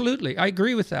 Absolutely. I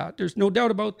agree with that. There's no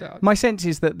doubt about that. My sense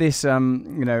is that this,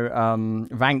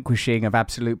 vanquishing of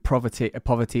absolute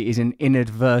poverty is an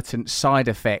inadvertent side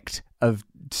effect of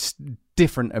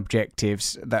different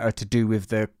objectives that are to do with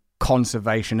the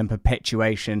conservation and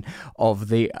perpetuation of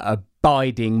the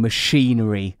abiding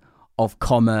machinery of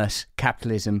commerce,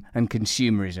 capitalism, and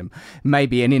consumerism.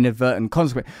 Maybe an inadvertent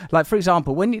consequence. Like, for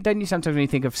example, don't you sometimes when you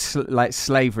think of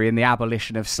slavery and the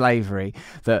abolition of slavery,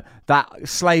 that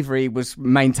slavery was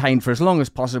maintained for as long as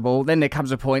possible. Then there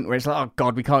comes a point where it's like, oh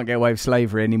God, we can't get away with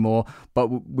slavery anymore. But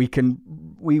we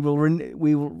will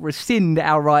rescind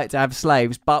our right to have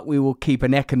slaves, but we will keep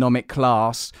an economic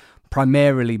class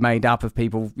primarily made up of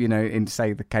people, in,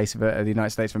 say, the case of the United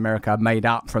States of America, made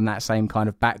up from that same kind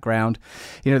of background,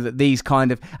 that these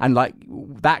kind of, and like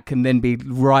that can then be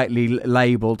rightly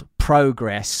labeled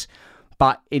progress,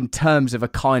 but in terms of a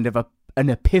kind of an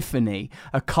epiphany,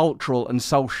 a cultural and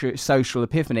social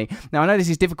epiphany. Now, I know this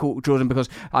is difficult, Jordan, because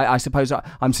I suppose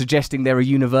I'm suggesting there are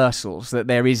universals, that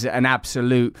there is an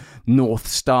absolute North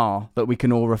Star that we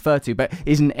can all refer to, but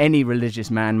isn't any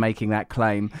religious man making that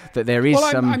claim that there is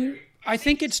some... I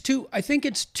think it's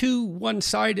too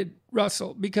one-sided,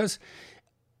 Russell, because,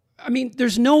 I mean,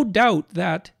 there's no doubt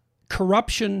that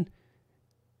corruption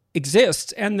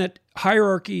exists and that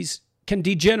hierarchies can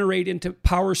degenerate into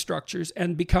power structures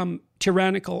and become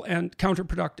tyrannical and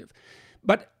counterproductive.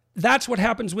 But that's what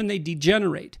happens when they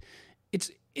degenerate.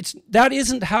 That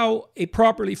isn't how a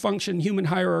properly functioning human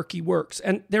hierarchy works.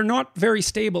 And they're not very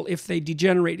stable if they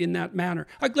degenerate in that manner.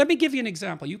 Let me give you an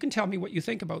example. You can tell me what you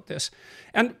think about this.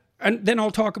 And then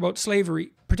I'll talk about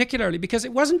slavery particularly, because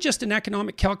it wasn't just an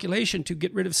economic calculation to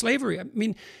get rid of slavery. I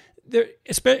mean,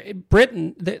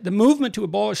 Britain, the movement to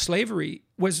abolish slavery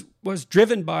was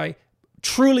driven by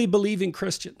truly believing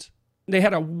Christians. They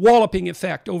had a walloping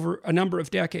effect over a number of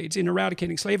decades in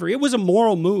eradicating slavery. It was a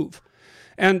moral move.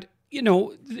 And,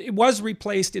 it was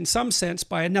replaced in some sense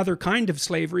by another kind of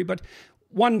slavery. But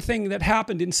one thing that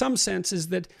happened in some sense is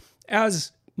that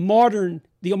as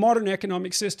the modern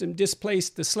economic system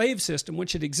displaced the slave system,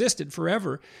 which had existed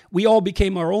forever, we all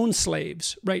became our own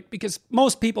slaves, right? Because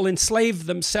most people enslave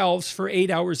themselves for 8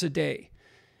 hours a day.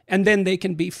 And then they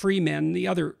can be free men, the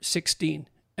other 16.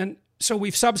 And so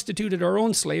we've substituted our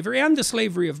own slavery and the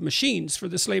slavery of machines for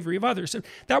the slavery of others. And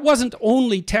that wasn't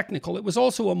only technical, it was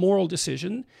also a moral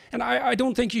decision. And I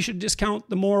don't think you should discount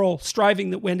the moral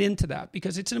striving that went into that,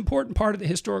 because it's an important part of the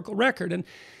historical record. And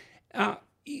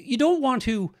you don't want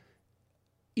to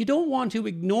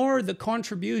ignore the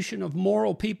contribution of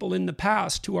moral people in the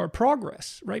past to our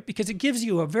progress, right? Because it gives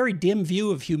you a very dim view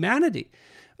of humanity.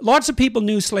 Lots of people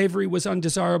knew slavery was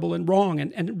undesirable and wrong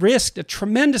and risked a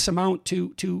tremendous amount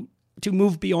to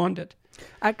move beyond it.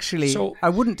 Actually, so, I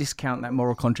wouldn't discount that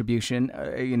moral contribution,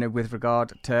 with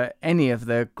regard to any of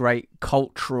the great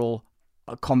cultural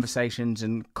conversations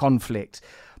and conflicts.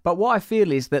 But what I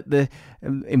feel is that the,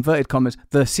 inverted commas,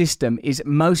 the system is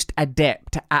most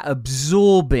adept at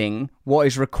absorbing what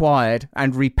is required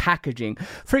and repackaging.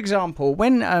 For example,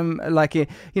 when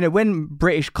when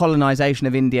British colonisation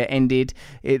of India ended,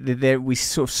 we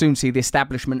sort of soon see the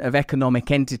establishment of economic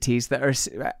entities that are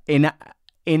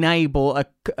enable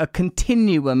a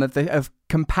continuum of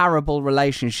comparable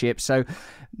relationships. So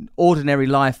ordinary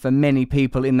life for many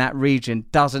people in that region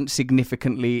doesn't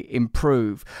significantly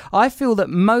improve. I feel that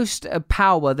most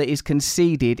power that is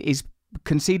conceded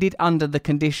under the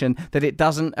condition that it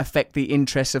doesn't affect the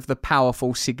interests of the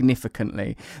powerful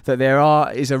significantly, that there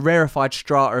is a rarefied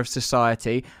strata of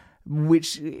society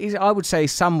which is, I would say,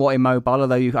 somewhat immobile,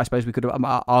 although I suppose we could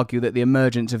argue that the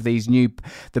emergence of the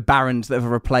barons that have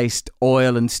replaced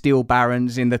oil and steel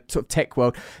barons in the sort of tech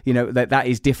world, that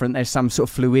is different. There's some sort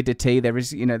of fluidity. There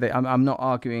is, I'm not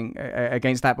arguing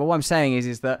against that, but what I'm saying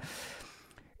is that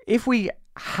if we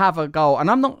have a goal, and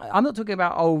I'm not talking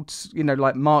about old,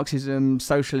 like Marxism,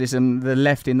 socialism, the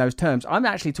left in those terms. I'm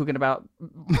actually talking about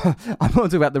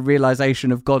the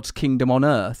realization of God's kingdom on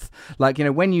earth. Like,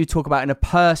 when you talk about in a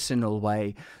personal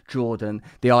way, Jordan,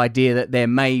 the idea that there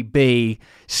may be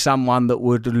someone that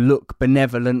would look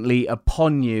benevolently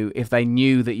upon you if they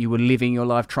knew that you were living your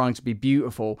life trying to be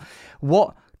beautiful.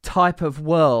 What type of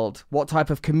world, what type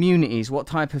of communities, what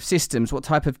type of systems, what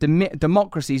type of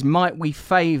democracies might we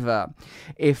favour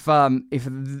if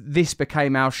this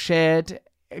became our shared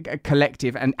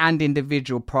collective and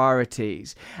individual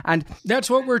priorities? And that's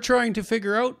what we're trying to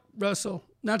figure out, Russell.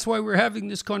 That's why we're having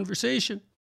this conversation.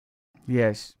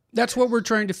 Yes. That's what we're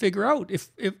trying to figure out.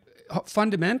 If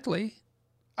fundamentally,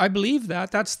 I believe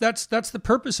that's the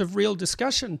purpose of real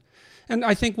discussion. And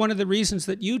I think one of the reasons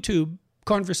that YouTube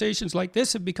conversations like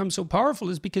this have become so powerful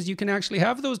is because you can actually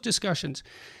have those discussions.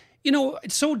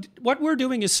 What we're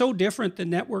doing is so different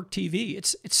than network TV.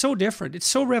 It's so different. It's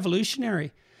so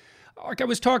revolutionary. Like, I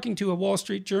was talking to a Wall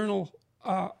Street Journal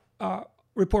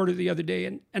reporter the other day,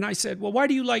 and I said, well, why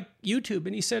do you like YouTube?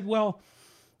 And he said, well,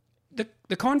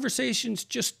 the conversations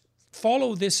just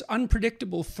follow this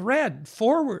unpredictable thread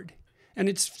forward, and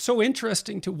it's so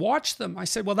interesting to watch them. I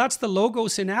said, well, that's the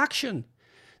Logos in action.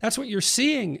 That's what you're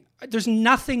seeing. There's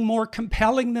nothing more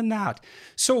compelling than that.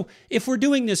 So if we're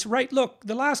doing this right, look,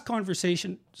 the last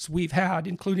conversations we've had,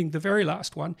 including the very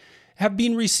last one, have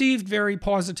been received very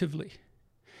positively.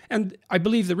 And I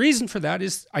believe the reason for that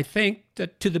is, I think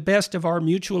that to the best of our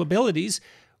mutual abilities,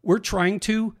 we're trying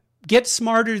to get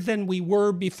smarter than we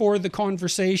were before the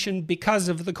conversation because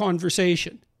of the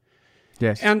conversation.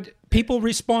 Yes. And people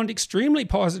respond extremely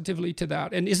positively to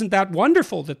that. And isn't that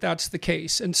wonderful that that's the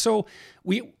case? And so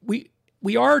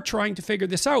we are trying to figure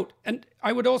this out. And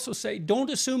I would also say, don't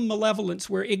assume malevolence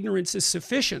where ignorance is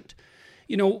sufficient.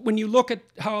 You know, when you look at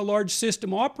how a large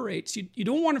system operates, you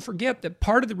don't want to forget that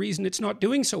part of the reason it's not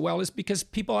doing so well is because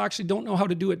people actually don't know how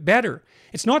to do it better.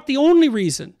 It's not the only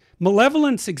reason.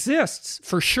 Malevolence exists,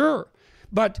 for sure.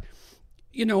 But,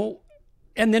 you know,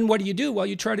 and then what do? Well,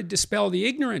 you try to dispel the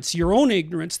ignorance, your own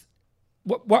ignorance.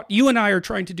 What you and I are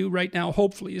trying to do right now,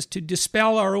 hopefully, is to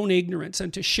dispel our own ignorance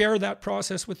and to share that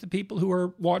process with the people who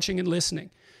are watching and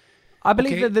listening. I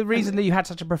believe that the reason that you had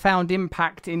such a profound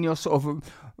impact in your sort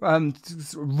of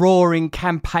roaring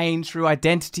campaign through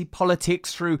identity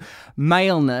politics, through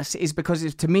maleness, is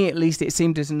because, to me at least, it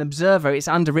seemed as an observer, it's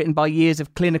underwritten by years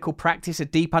of clinical practice, a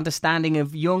deep understanding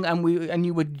of Jung, and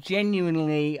you were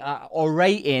genuinely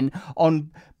orating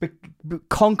on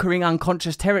conquering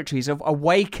unconscious territories, of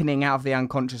awakening out of the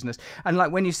unconsciousness. And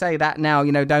like when you say that now,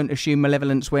 you know, don't assume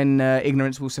malevolence when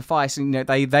ignorance will suffice. You know,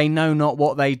 they know not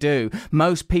what they do.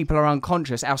 Most people are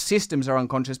unconscious. Our systems are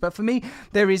unconscious. But for me,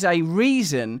 there is a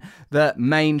reason that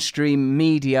mainstream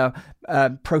media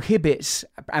prohibits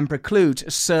and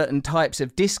precludes certain types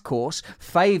of discourse,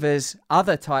 favors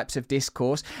other types of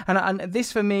discourse, and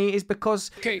this for me is because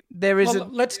there is. Well,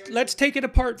 let's take it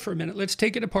apart for a minute. Let's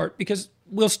take it apart, because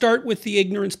we'll start with the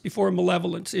ignorance before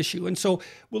malevolence issue, and so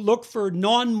we'll look for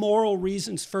non-moral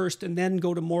reasons first, and then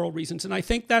go to moral reasons. And I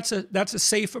think that's a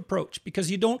safe approach, because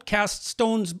you don't cast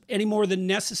stones any more than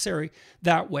necessary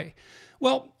that way.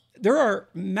 Well, there are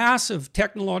massive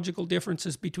technological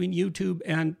differences between YouTube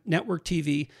and network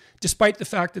TV, despite the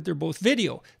fact that they're both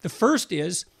video. The first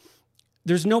is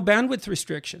there's no bandwidth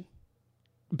restriction.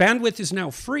 Bandwidth is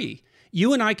now free.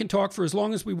 You and I can talk for as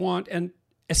long as we want, and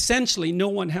essentially no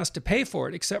one has to pay for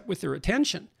it except with their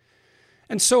attention.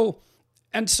 And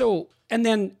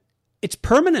then it's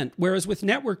permanent, whereas with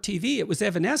network TV, it was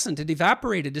evanescent. It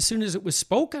evaporated as soon as it was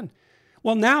spoken.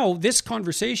 Well, now this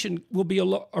conversation will be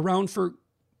around for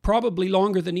probably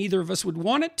longer than either of us would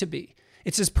want it to be.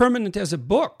 It's as permanent as a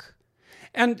book.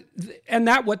 And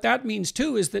that what that means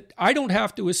too is that I don't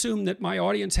have to assume that my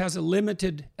audience has a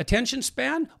limited attention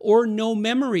span or no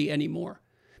memory anymore,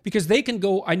 because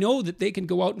I know that they can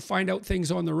go out and find out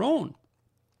things on their own.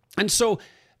 And so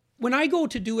when I go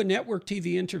to do a network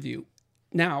TV interview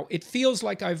now, it feels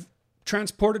like I've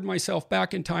transported myself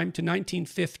back in time to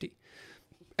 1950.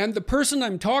 And the person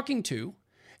I'm talking to,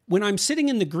 when I'm sitting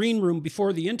in the green room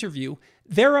before the interview,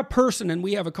 they're a person and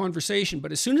we have a conversation.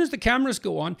 But as soon as the cameras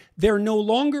go on, they're no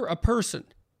longer a person.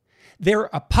 They're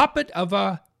a puppet of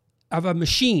a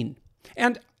machine.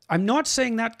 And I'm not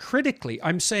saying that critically.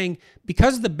 I'm saying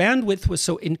because the bandwidth was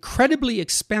so incredibly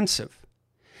expensive,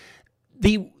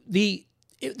 there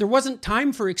wasn't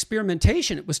time for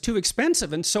experimentation. It was too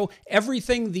expensive. And so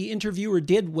everything the interviewer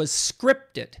did was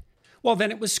scripted. Well,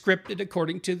 then it was scripted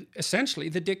according to essentially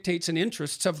the dictates and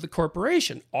interests of the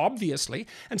corporation, obviously.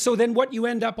 And so then what you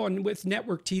end up on with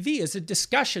network TV is a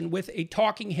discussion with a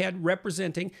talking head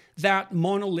representing that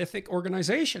monolithic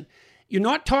organization. You're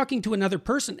not talking to another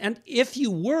person. And if you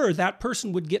were, that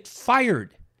person would get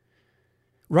fired,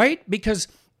 right? Because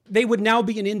they would now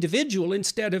be an individual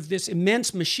instead of this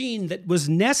immense machine that was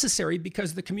necessary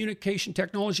because the communication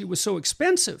technology was so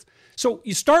expensive. So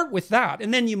you start with that.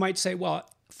 And then you might say, well,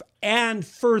 and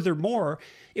furthermore,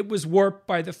 it was warped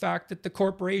by the fact that the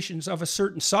corporations of a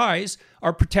certain size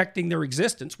are protecting their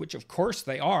existence, which of course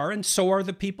they are, and so are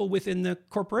the people within the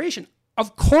corporation.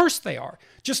 Of course they are.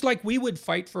 Just like we would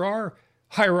fight for our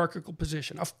hierarchical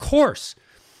position. Of course.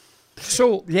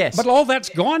 So, yes. But all that's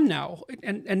gone now.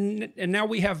 And now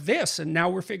we have this, and now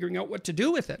we're figuring out what to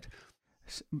do with it.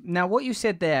 Now, what you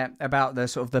said there about the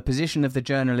sort of the position of the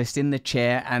journalist in the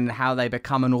chair and how they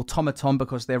become an automaton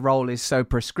because their role is so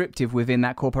prescriptive within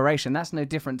that corporation, that's no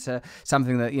different to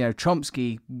something that, you know,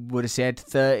 Chomsky would have said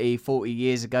 30, 40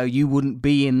 years ago. You wouldn't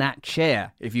be in that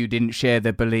chair if you didn't share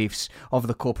the beliefs of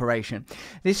the corporation.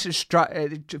 This is,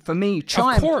 for me,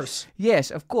 chimed... Of course.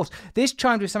 Yes, of course. This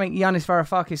chimed with something Yanis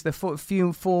Varoufakis,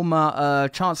 the former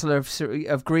Chancellor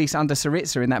of Greece under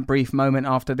Syriza, in that brief moment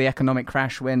after the economic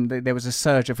crash when there was a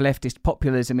surge of leftist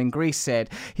populism in Greece, said.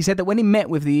 He said that when he met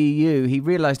with the EU, he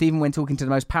realised, even when talking to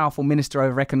the most powerful minister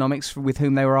over economics with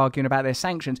whom they were arguing about their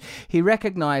sanctions, he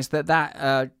recognised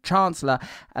that Chancellor,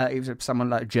 he was someone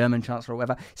like a German Chancellor or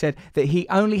whatever, said that he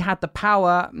only had the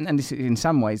power, and this in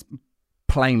some ways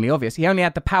plainly obvious. He only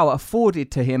had the power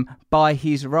afforded to him by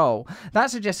his role.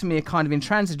 That suggests to me a kind of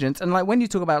intransigence. And like when you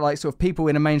talk about like sort of people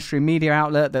in a mainstream media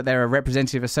outlet, that they're a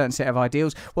representative of a certain set of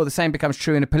ideals, well, the same becomes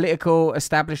true in a political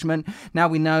establishment. Now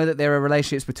we know that there are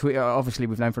relationships between, obviously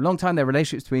we've known for a long time, there are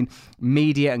relationships between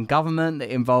media and government that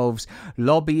involves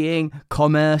lobbying,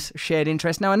 commerce, shared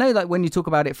interest. Now I know that when you talk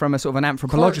about it from a sort of an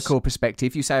anthropological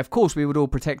perspective, you say, of course, we would all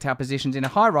protect our positions in a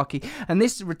hierarchy. And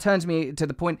this returns me to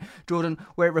the point, Jordan,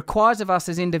 where it requires of us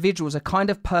as individuals a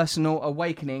kind of personal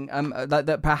awakening,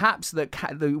 that perhaps that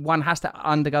the one has to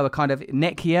undergo a kind of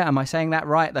nekia, am I saying that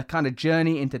right? The kind of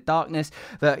journey into darkness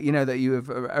that, you know, that you have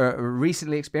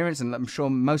recently experienced, and I'm sure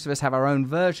most of us have our own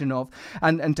version of,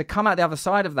 and to come out the other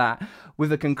side of that with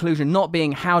the conclusion not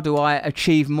being how do I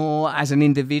achieve more as an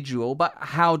individual, but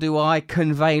how do I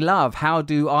convey love? How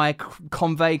do I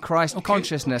convey Christ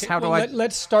consciousness? How do I...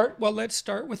 Let's start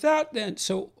with that then.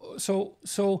 So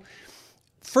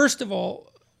first of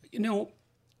all, you know,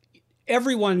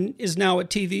 everyone is now a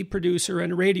TV producer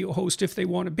and a radio host if they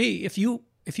want to be. If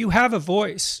you have a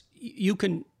voice, you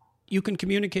can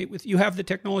communicate with, you have the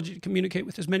technology to communicate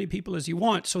with as many people as you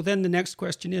want. So then the next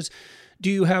question is, do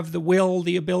you have the will,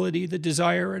 the ability, the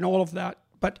desire, and all of that?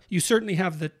 But you certainly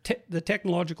have the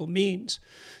technological means.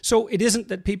 So it isn't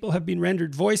that people have been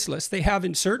rendered voiceless. They have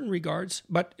in certain regards,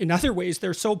 but in other ways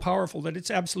they're so powerful that it's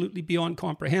absolutely beyond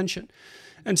comprehension.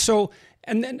 And so,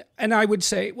 and I would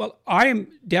say, well, I am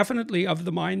definitely of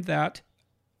the mind that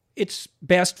it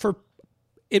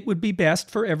would be best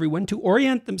for everyone to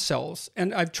orient themselves.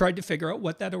 And I've tried to figure out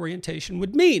what that orientation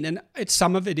would mean. And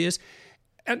some of it is,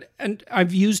 and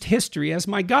I've used history as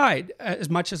my guide as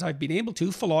much as I've been able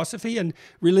to, philosophy and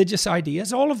religious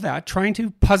ideas, all of that, trying to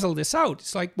puzzle this out.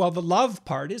 It's like, well, the love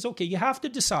part is, okay, you have to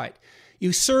decide.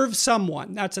 You serve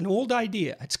someone. That's an old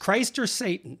idea. It's Christ or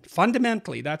Satan.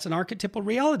 Fundamentally, that's an archetypal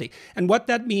reality. And what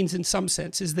that means in some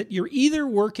sense is that you're either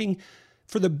working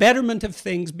for the betterment of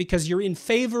things because you're in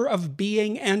favor of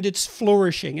being and its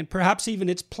flourishing, and perhaps even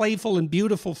its playful and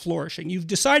beautiful flourishing. You've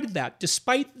decided that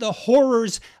despite the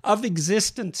horrors of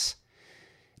existence,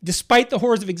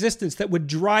 that would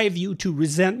drive you to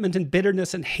resentment and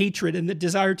bitterness and hatred and the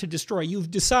desire to destroy. You've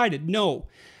decided, no,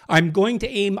 I'm going to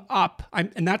aim up.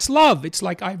 And that's love. It's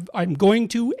like I'm going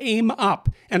to aim up,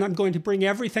 and I'm going to bring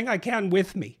everything I can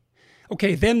with me.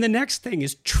 Okay, then the next thing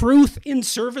is truth in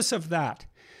service of that.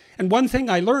 And one thing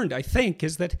I learned, I think,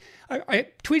 is that I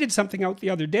tweeted something out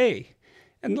the other day.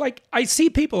 And like, I see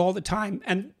people all the time,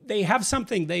 and they have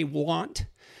something they want,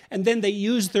 and then they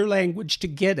use their language to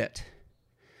get it.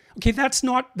 Okay, that's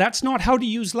not how to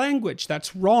use language.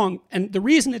 That's wrong. And the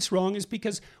reason it's wrong is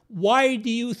because why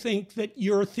do you think that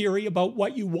your theory about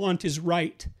what you want is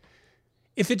right?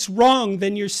 If it's wrong,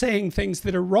 then you're saying things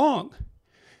that are wrong.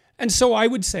 And so I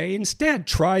would say, instead,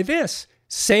 try this.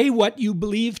 Say what you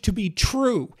believe to be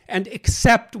true and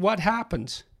accept what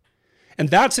happens. And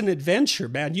that's an adventure,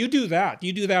 man. You do that.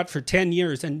 You do that for 10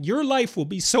 years, and your life will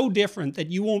be so different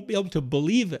that you won't be able to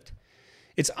believe it.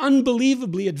 It's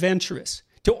unbelievably adventurous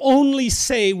to only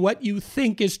say what you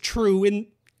think is true in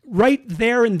right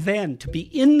there and then, to be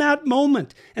in that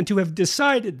moment and to have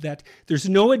decided that there's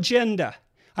no agenda.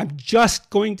 I'm just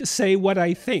going to say what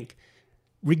I think,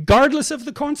 regardless of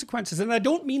the consequences. And I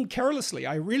don't mean carelessly.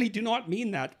 I really do not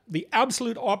mean that. The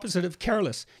absolute opposite of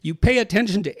careless. You pay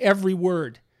attention to every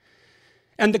word.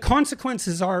 And the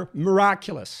consequences are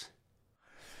miraculous.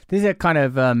 There's a kind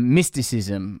of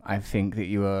mysticism, I think, that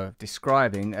you are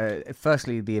describing.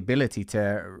 Firstly, the ability to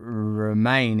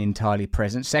remain entirely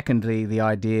present. Secondly, the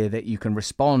idea that you can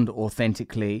respond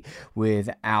authentically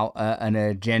without an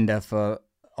agenda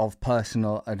of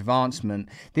personal advancement.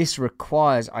 This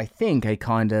requires, I think, a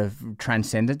kind of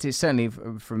transcendence. It certainly,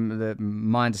 from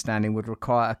my understanding, would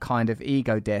require a kind of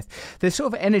ego death. The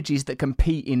sort of energies that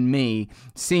compete in me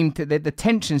seem to, the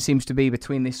tension seems to be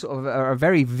between this sort of a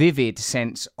very vivid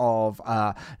sense of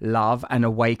love and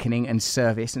awakening and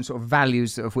service and sort of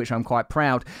values of which I'm quite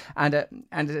proud, and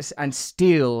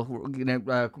still, you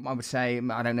know, I would say,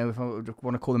 I don't know if I would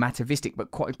want to call them atavistic,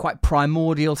 but quite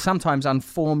primordial, sometimes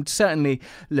unformed, certainly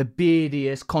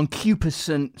libidinous,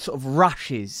 concupiscent sort of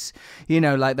rushes, you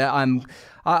know, like that.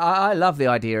 I love the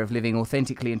idea of living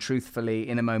authentically and truthfully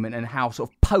in a moment, and how sort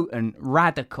of potent,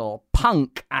 radical,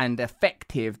 punk and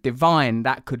effective, divine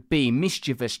that could be,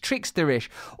 mischievous, tricksterish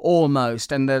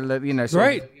almost, and the you know,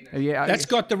 right. That's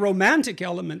got the romantic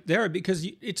element there because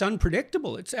it's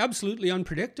unpredictable. It's absolutely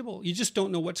unpredictable. You just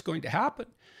don't know what's going to happen.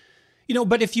 You know,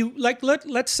 but if you like,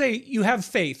 let's say you have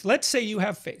faith. Let's say you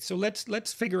have faith. So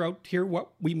let's figure out here what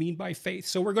we mean by faith.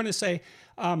 So we're going to say,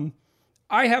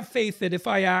 I have faith that if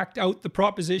I act out the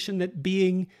proposition that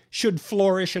being should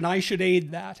flourish and I should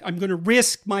aid that, I'm going to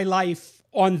risk my life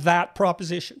on that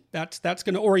proposition. That's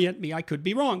going to orient me. I could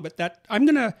be wrong, but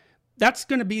that's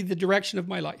going to be the direction of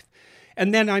my life.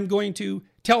 And then I'm going to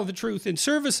tell the truth in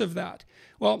service of that.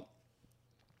 Well,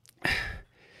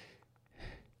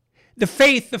 the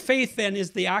faith then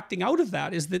is the acting out of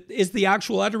that, is the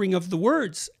actual uttering of the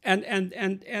words, and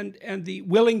the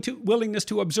willingness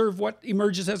to observe what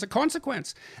emerges as a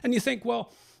consequence. And you think,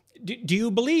 well, do you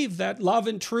believe that love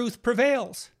and truth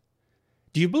prevails?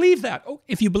 Do you believe that? Oh,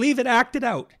 if you believe it, act it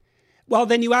out. Well,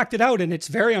 then you act it out, and it's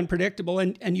very unpredictable,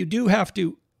 and you do have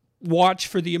to watch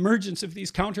for the emergence of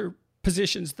these counter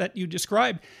positions that you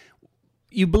describe.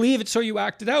 You believe it, so you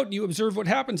act it out, and you observe what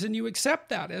happens, and you accept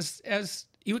that as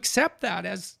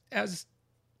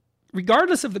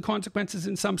regardless of the consequences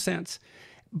in some sense,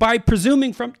 by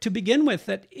presuming to begin with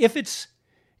that if it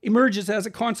emerges as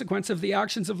a consequence of the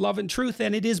actions of love and truth,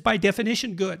 then it is by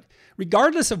definition good,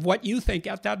 regardless of what you think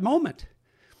at that moment.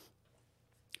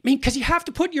 I mean, because you have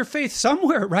to put your faith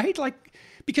somewhere, right? Like,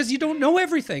 because you don't know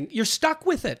everything. You're stuck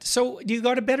with it. So do you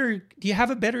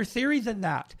have a better theory than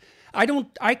that?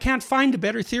 I can't find a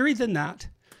better theory than that.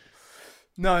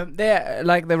 No,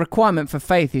 the requirement for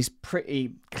faith is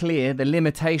pretty clear. The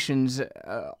limitations,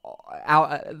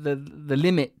 the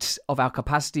limits of our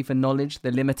capacity for knowledge,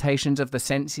 the limitations of the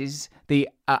senses, the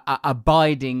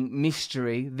abiding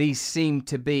mystery, these seem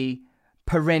to be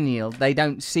perennial. They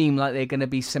don't seem like they're going to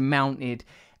be surmounted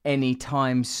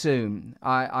anytime soon.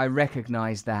 I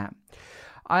recognize that.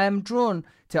 I am drawn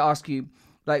to ask you,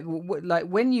 like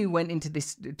when you went into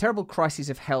this terrible crisis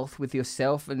of health with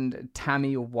yourself and Tammy,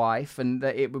 your wife, and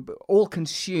it was all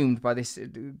consumed by this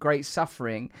great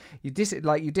suffering, you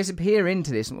disappear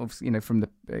into this, from the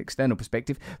external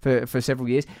perspective for several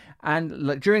years.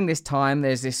 And during this time,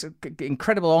 there's this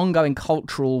incredible ongoing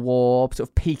cultural war sort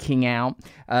of peaking out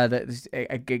that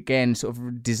again sort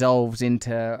of dissolves into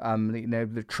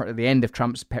the end of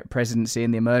Trump's presidency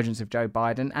and the emergence of Joe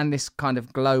Biden, and this kind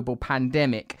of global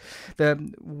pandemic.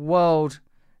 The world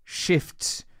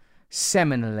shifts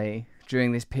seminally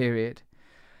during this period.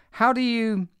 How do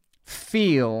you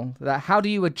feel that? How do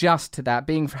you adjust to that?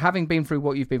 Having been through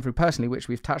what you've been through personally, which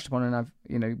we've touched upon and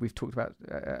we've talked about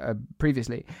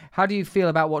previously. How do you feel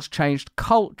about what's changed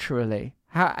culturally?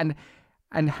 How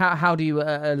do you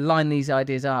line these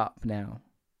ideas up now?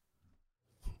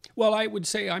 Well, I would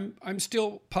say I'm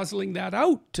still puzzling that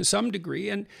out to some degree,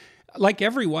 and like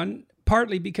everyone,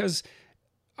 partly because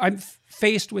I'm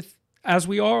faced with, as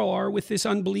we all are, with this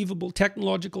unbelievable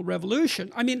technological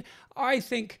revolution. I mean, I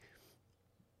think,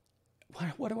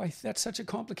 that's such a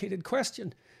complicated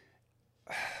question.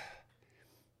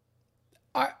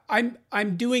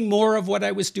 I'm doing more of what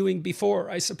I was doing before,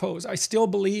 I suppose. I still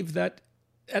believe that,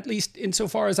 at least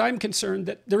insofar as I'm concerned,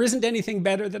 that there isn't anything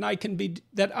better than I can be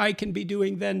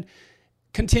doing than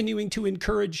continuing to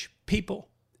encourage people.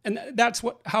 And that's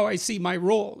how I see my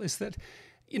role, is that,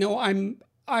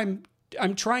 I'm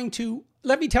trying to,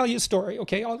 let me tell you a story,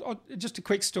 okay? I'll just a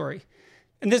quick story.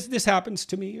 And this happens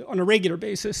to me on a regular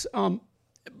basis,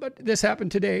 but this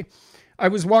happened today. I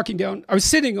was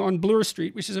sitting on Bloor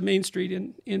Street, which is a main street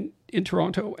in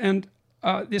Toronto, and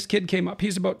this kid came up.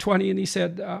 He's about 20, and he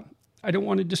said, I don't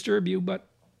want to disturb you, but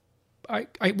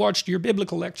I watched your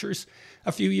biblical lectures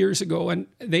a few years ago, and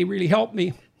they really helped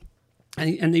me.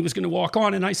 And he was going to walk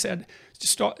on, and I said,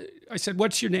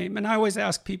 what's your name? And I always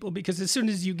ask people, because as soon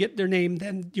as you get their name,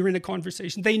 then you're in a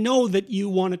conversation. They know that you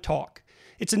want to talk.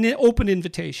 It's an open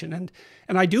invitation.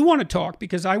 And I do want to talk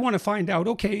because I want to find out,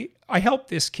 okay, I helped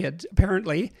this kid,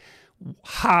 apparently.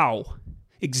 How?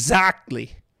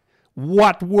 Exactly.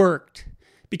 What worked?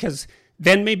 Because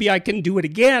then maybe I can do it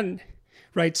again,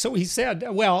 right? So he said,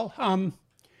 well,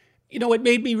 it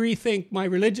made me rethink my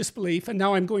religious belief, and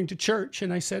now I'm going to church.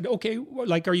 And I said, okay,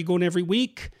 are you going every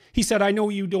week? He said, I know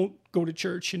you don't go to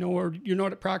church, or you're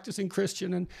not a practicing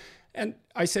Christian. And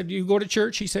I said, do you go to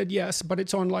church? He said, yes, but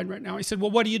it's online right now. I said,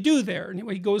 well, what do you do there?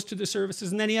 And he goes to the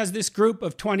services, and then he has this group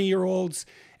of 20-year-olds,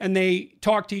 and they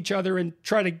talk to each other and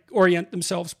try to orient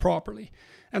themselves properly.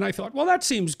 And I thought, well, that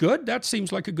seems good. That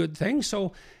seems like a good thing.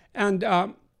 So, and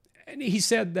he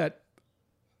said that,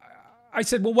 I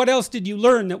said, well, what else did you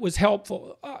learn that was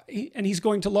helpful? And he's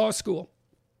going to law school.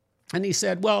 And he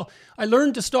said, well, I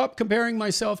learned to stop comparing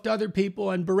myself to other people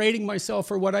and berating myself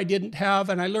for what I didn't have.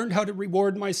 And I learned how to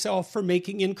reward myself for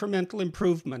making incremental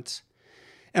improvements.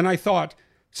 And I thought,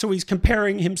 so he's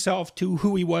comparing himself to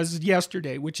who he was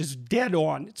yesterday, which is dead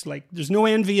on. It's like, there's no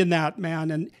envy in that,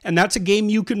 man. And that's a game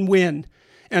you can win.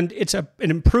 And it's an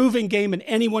improving game, and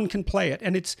anyone can play it.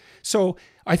 And so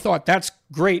I thought, that's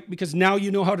great, because now you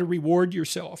know how to reward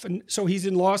yourself. And so he's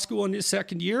in law school in his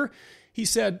second year. He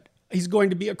said he's going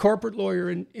to be a corporate lawyer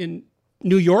in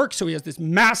New York, so he has this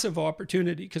massive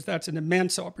opportunity, because that's an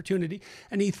immense opportunity.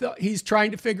 And he's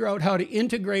trying to figure out how to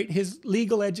integrate his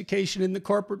legal education in the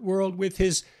corporate world with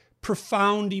his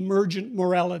profound emergent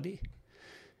morality.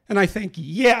 And I think,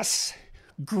 yes,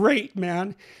 great,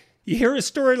 man. You hear a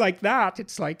story like that,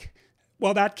 it's like,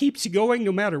 well, that keeps you going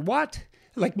no matter what.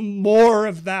 Like, more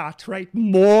of that, right?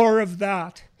 More of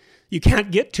that. You can't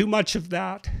get too much of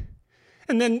that.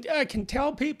 And then I can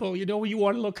tell people, you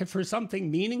want to look for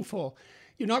something meaningful.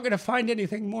 You're not going to find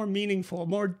anything more meaningful,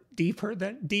 more deeper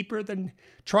than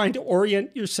trying to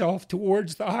orient yourself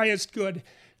towards the highest good,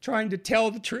 trying to tell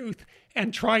the truth,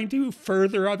 and trying to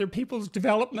further other people's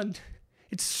development.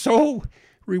 It's so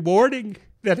rewarding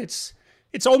that it's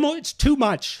too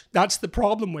much. That's the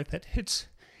problem with it.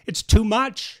 It's too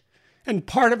much. And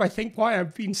part of, I think, why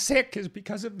I've been sick is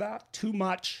because of that, too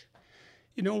much.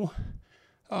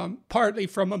 Partly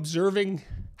from observing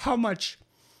how much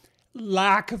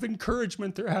lack of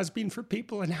encouragement there has been for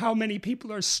people, and how many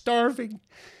people are starving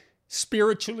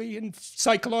spiritually and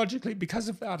psychologically because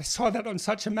of that. I saw that on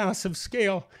such a massive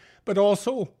scale, but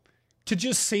also to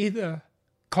just see the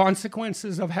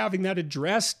consequences of having that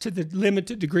addressed to the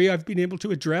limited degree I've been able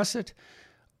to address it.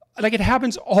 Like, it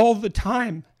happens all the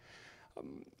time.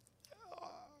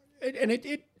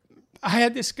 I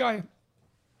had this guy.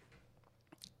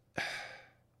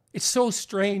 It's so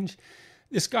strange.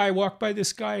 This guy, I walked by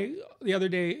this guy the other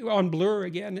day on Blur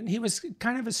again, and he was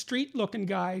kind of a street-looking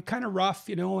guy, kind of rough,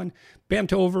 and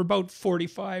bent over, about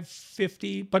 45,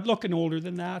 50, but looking older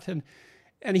than that. And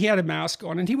he had a mask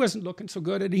on, and he wasn't looking so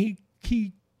good. And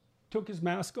he took his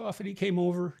mask off, and he came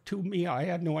over to me. I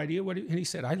had no idea and he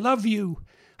said, "I love you."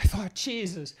 I thought,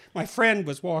 Jesus. My friend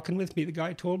was walking with me, the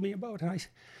guy told me about, and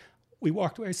we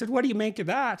walked away. I said, "What do you make of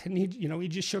that?" And he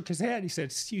just shook his head. He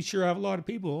said, "You sure have a lot of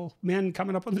people, men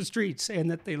coming up on the street saying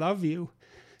that they love you."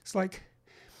 It's like,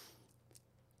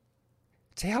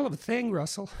 it's a hell of a thing,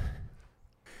 Russell.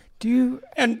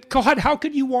 And God, how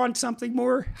could you want something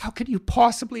more? How could you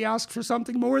possibly ask for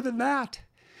something more than that?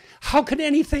 How could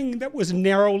anything that was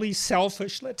narrowly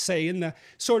selfish, let's say, in the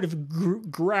sort of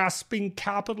grasping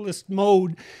capitalist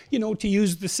mode, to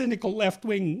use the cynical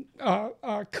left-wing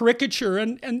caricature,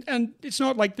 and it's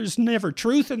not like there's never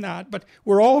truth in that, but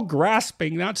we're all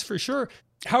grasping, that's for sure.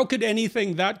 How could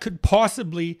anything that could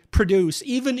possibly produce,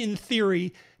 even in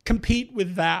theory, compete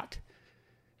with that?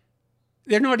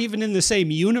 They're not even in the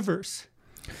same universe.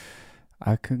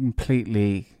 I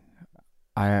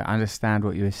understand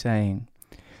what you were saying.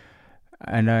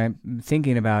 And I'm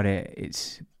thinking about it,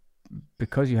 it's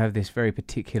because you have this very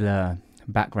particular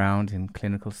background in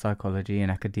clinical psychology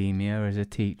and academia as a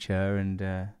teacher, and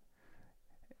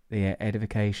the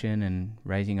edification and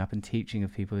raising up and teaching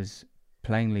of people is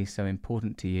plainly so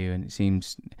important to you, and it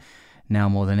seems now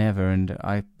more than ever. And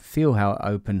I feel how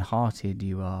open-hearted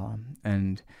you are,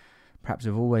 and perhaps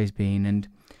have always been. And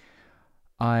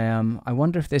I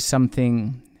wonder if there's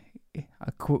something.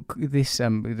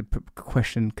 The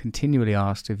question continually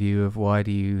asked of you of why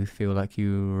do you feel like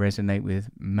you resonate with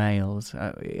males?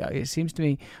 It seems to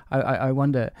me, I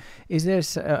wonder, is there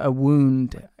a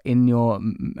wound in your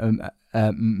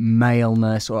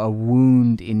maleness, or a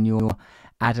wound in your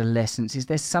adolescence? Is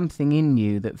there something in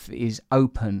you that is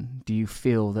open, do you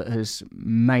feel, that has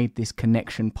made this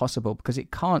connection possible? Because it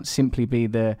can't simply be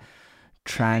the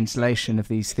translation of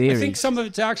these theories. I think some of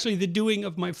it's actually the doing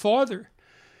of my father.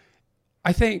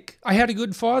 I think I had a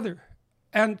good father,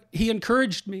 and he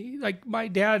encouraged me. Like, my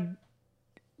dad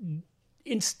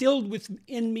instilled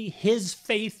within me his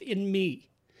faith in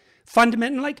me.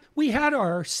 Fundamentally, like, we had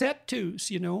our set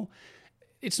tos,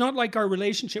 It's not like our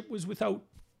relationship was without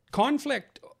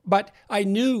conflict, but I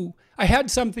knew I had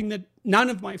something that none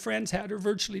of my friends had, or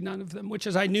virtually none of them, which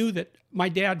is I knew that my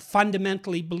dad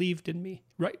fundamentally believed in me,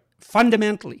 right?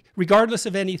 Fundamentally, regardless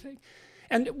of anything.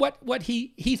 And what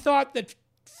he thought that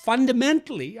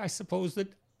fundamentally, I suppose,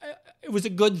 that it was a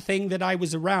good thing that I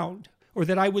was around, or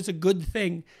that I was a good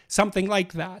thing, something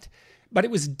like that. But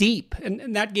it was deep,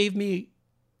 and that gave me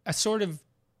a sort of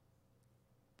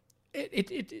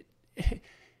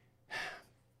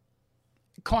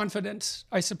confidence,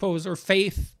 I suppose, or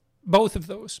faith. Both of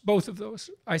those,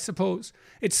 I suppose.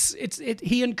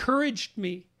 He encouraged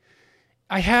me.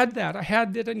 I had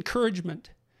that encouragement,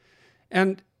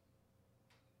 and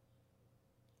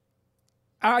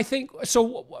I think,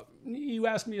 so you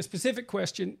asked me a specific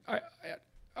question.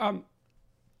 I'm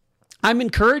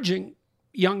encouraging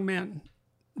young men.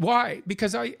 Why?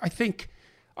 Because I think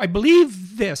I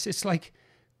believe this. It's like,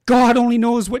 God only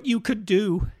knows what you could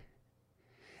do.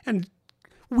 And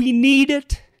we need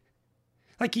it.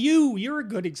 Like you're a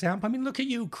good example. I mean, look at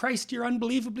you. Christ, you're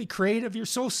unbelievably creative. You're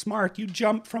so smart. You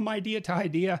jump from idea to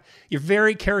idea. You're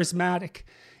very charismatic,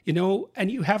 you know,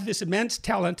 and you have this immense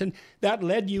talent, and that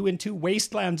led you into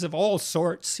wastelands of all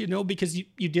sorts, you know, because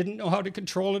you didn't know how to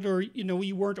control it, or, you know,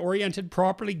 you weren't oriented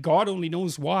properly. God only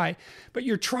knows why. But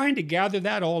you're trying to gather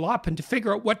that all up and to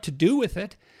figure out what to do with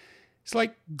it. It's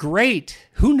like, great.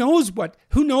 Who knows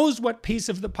what piece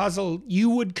of the puzzle you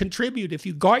would contribute if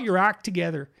you got your act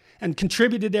together and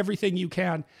contributed everything you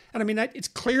can. And I mean, it's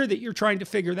clear that you're trying to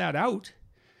figure that out.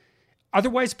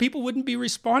 Otherwise, people wouldn't be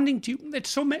responding to you.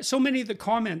 It's so many of the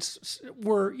comments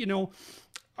were, you know,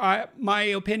 my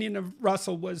opinion of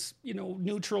Russell was, you know,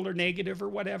 neutral or negative or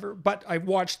whatever. But I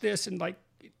watched this and like,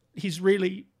 he's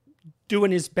really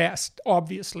doing his best,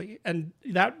 obviously. And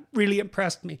that really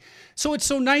impressed me. So it's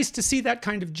so nice to see that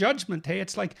kind of judgment. Hey,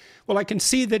 it's like, well, I can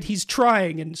see that he's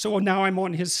trying. And so now I'm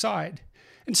on his side.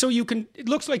 And so it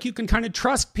looks like you can kind of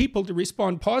trust people to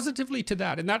respond positively to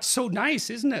that. And that's so nice,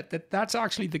 isn't it? That's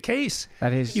actually the case.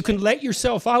 That is. You can let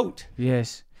yourself out.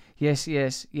 Yes.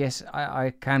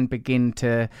 I can begin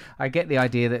to. I get the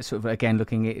idea that sort of, again,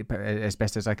 looking at it as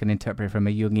best as I can interpret it from a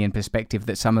Jungian perspective,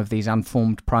 that some of these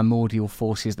unformed primordial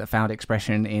forces that found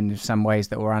expression in some ways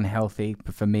that were unhealthy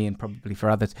for me and probably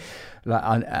for others,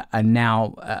 are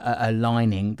now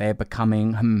aligning. They're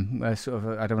becoming sort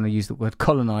of. I don't want to use the word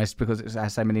colonized because it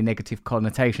has so many negative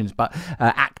connotations, but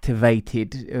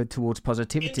activated towards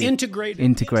positivity.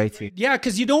 Integrated. Yeah,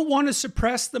 because you don't want to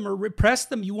suppress them or repress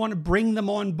them. You want to bring them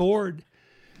on board.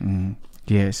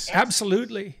 Yes,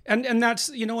 absolutely. And that's,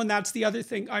 you know, and that's the other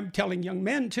thing I'm telling young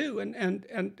men too,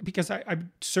 and because I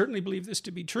certainly believe this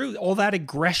to be true. All that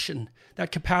aggression,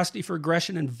 that capacity for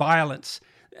aggression and violence,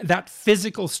 that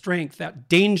physical strength, that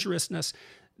dangerousness,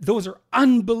 those are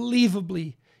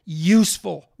unbelievably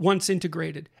useful once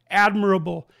integrated,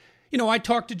 admirable. You know, I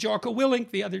talked to Jocko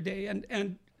Willink the other day,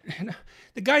 and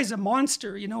the guy's a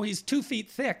monster. You know, he's 2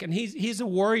 feet thick, and he's a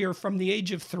warrior from the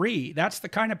age of 3. That's the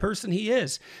kind of person he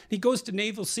is. He goes to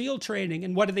Naval SEAL training,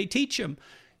 and what do they teach him?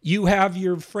 You have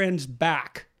your friend's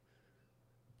back.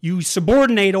 You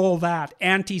subordinate all that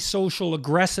antisocial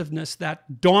aggressiveness,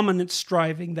 that dominant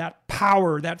striving, that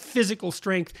power, that physical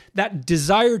strength, that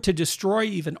desire to destroy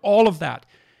even, all of that.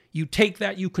 You take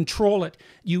that, you control it,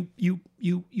 you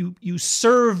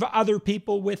serve other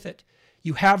people with it.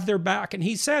 You have their back. And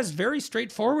he says very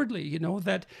straightforwardly, you know,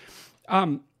 that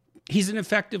he's an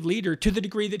effective leader. To the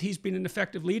degree that he's been an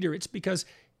effective leader, it's because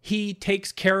he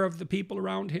takes care of the people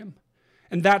around him.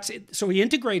 And that's it. So he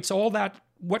integrates all that,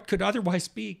 what could otherwise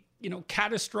be, you know,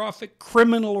 catastrophic,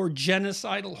 criminal or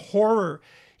genocidal horror.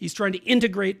 He's trying to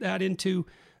integrate that into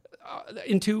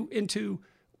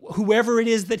whoever it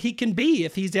is that he can be,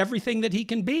 if he's everything that he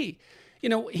can be. You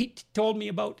know, he told me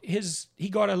about he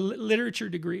got a literature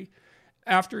degree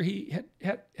after he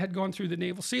had gone through the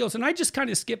Naval SEALs. And I just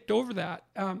kind of skipped over that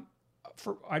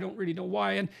for I don't really know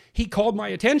why. And he called my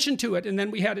attention to it. And then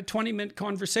we had a 20-minute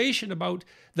conversation about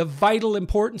the vital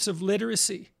importance of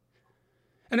literacy.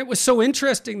 And it was so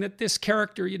interesting that this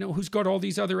character, you know, who's got all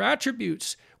these other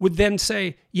attributes, would then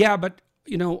say, yeah, but,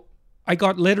 you know, I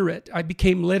got literate. I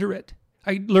became literate.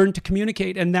 I learned to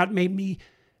communicate. And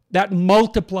that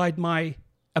multiplied my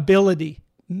ability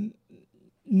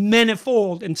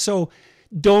manifold. And so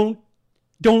don't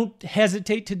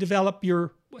hesitate to develop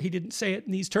your, he didn't say it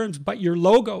in these terms, but your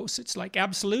logos. It's like,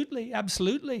 absolutely.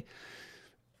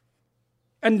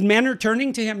 And men are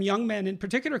turning to him, young men in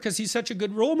particular, because he's such a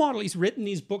good role model. He's written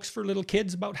these books for little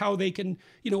kids about how they can,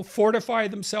 you know, fortify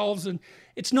themselves. And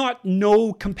it's not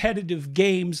no competitive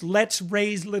games. Let's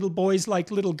raise little boys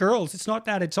like little girls. It's not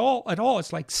that at all.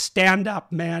 It's like, stand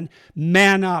up, man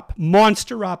up,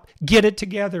 monster up, get it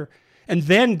together. And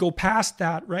then go past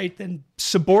that, right? Then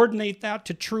subordinate that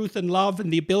to truth and love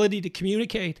and the ability to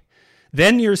communicate.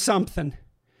 Then you're something.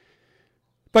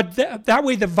 But that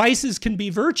way the vices can be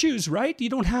virtues, right? You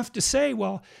don't have to say,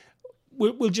 well,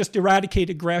 we'll just eradicate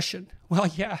aggression. Well,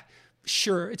 yeah,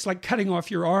 sure. It's like cutting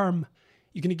off your arm.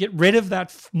 You're going to get rid of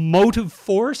that motive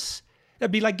force?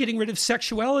 That'd be like getting rid of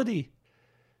sexuality.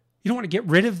 You don't want to get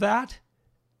rid of that.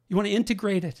 You want to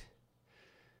integrate it.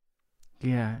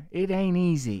 Yeah, it ain't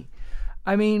easy.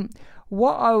 I mean,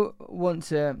 what I want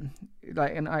to,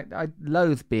 like, and I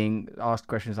loathe being asked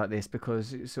questions like this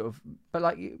because it's sort of, but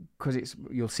like, because it's,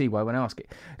 you'll see why when I ask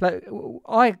it. Like,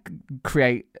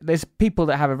 there's people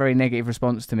that have a very negative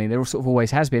response to me. There sort of always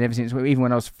has been ever since, even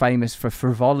when I was famous for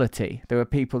frivolity. There were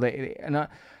people that, and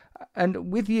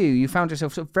And with you found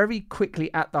yourself sort of very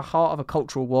quickly at the heart of a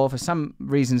cultural war for some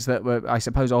reasons that were, I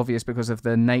suppose, obvious because of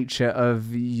the nature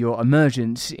of your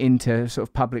emergence into sort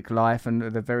of public life and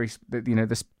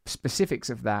the specifics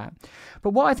of that.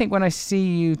 But what I think when I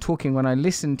see you talking, when I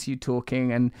listen to you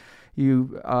talking, and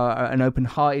you are an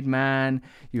open-hearted man,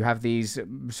 you have these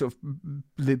sort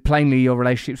of, plainly your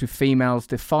relationships with females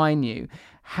define you.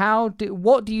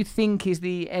 What do you think is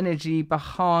the energy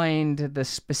behind the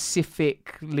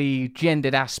specifically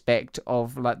gendered aspect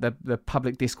of like the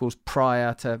public discourse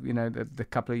prior to, the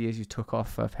couple of years you took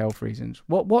off of health reasons?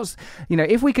 What's,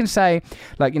 if we can say,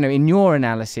 like, in your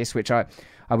analysis, which I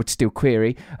would still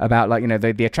query about, like,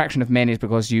 the attraction of men is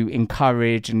because you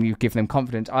encourage and you give them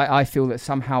confidence. I feel that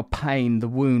somehow pain, the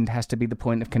wound, has to be the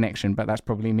point of connection, but that's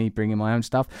probably me bringing my own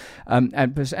stuff. And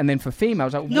then for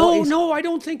females, like, no, I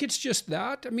don't think it's just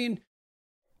that. I mean,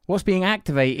 what's being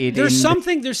activated? There's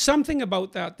something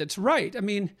about that that's right. I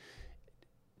mean,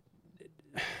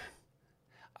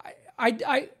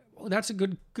 well, that's a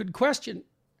good question.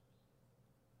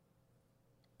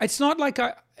 It's not like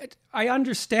I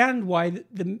understand why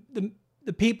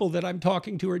the people that I'm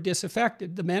talking to are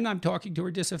disaffected. The men I'm talking to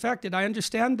are disaffected. I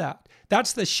understand that.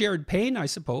 That's the shared pain, I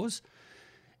suppose.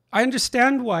 I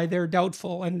understand why they're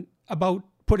doubtful and about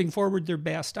putting forward their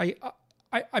best.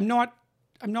 I'm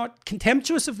not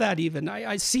contemptuous of that even.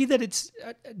 I see that it's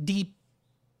a deep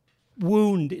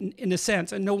wound in a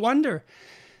sense, and no wonder.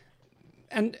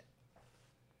 And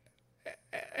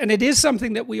it is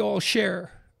something that we all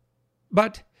share.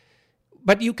 But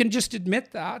you can just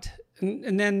admit that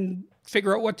and then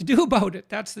figure out what to do about it.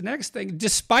 That's the next thing.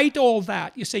 Despite all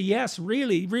that, you say, yes,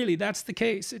 really, really, that's the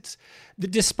case.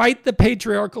 Despite the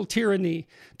patriarchal tyranny,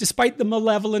 despite the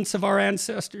malevolence of our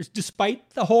ancestors, despite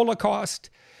the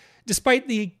Holocaust, despite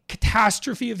the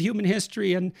catastrophe of human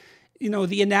history and,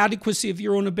 the inadequacy of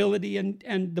your own ability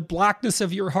and the blackness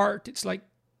of your heart, it's like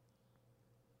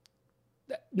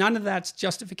none of that's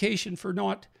justification for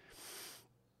not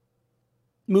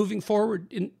moving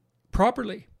forward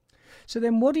properly. So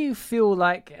then what do you feel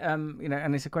like, and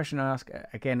it's a question I ask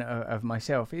again of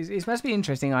myself, it must be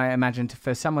interesting, I imagine,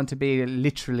 for someone to be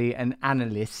literally an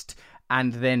analyst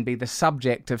and then be the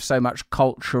subject of so much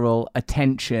cultural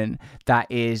attention that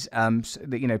is,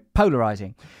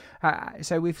 polarizing.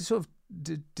 So we've sort of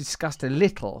discussed a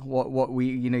little what we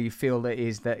you feel that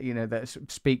is that that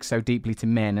speaks so deeply to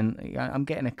men, and I'm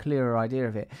getting a clearer idea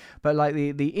of it. But like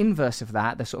the inverse of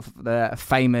that, the sort of the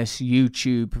famous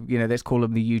YouTube, let's call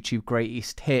them the YouTube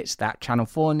greatest hits, that Channel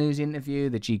 4 News interview,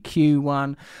 the GQ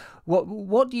one.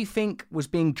 What do you think was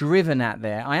being driven at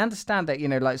there? I understand that,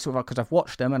 sort of because I've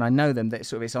watched them and I know them, that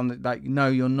sort of it's on like, no,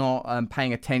 you're not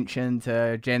paying attention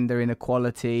to gender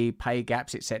inequality, pay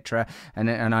gaps, etc. And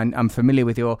I'm familiar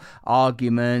with your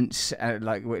arguments,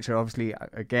 which are obviously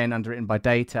again underwritten by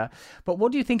data. But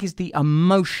what do you think is the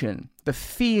emotion, the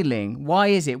feeling? Why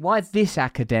is it? Why this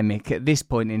academic at this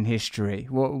point in history?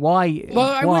 Why? Well,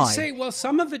 I would say,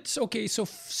 some of it's okay. So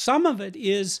some of it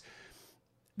is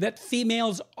that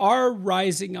females are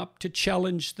rising up to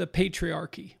challenge the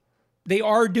patriarchy. They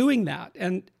are doing that,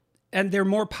 and they're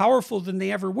more powerful than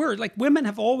they ever were. Like, women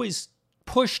have always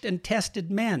pushed and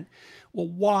tested men. Well,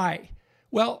 why?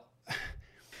 Well,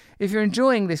 if you're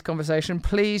enjoying this conversation,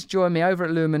 please join me over at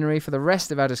Luminary for the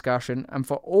rest of our discussion, and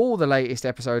for all the latest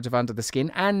episodes of Under the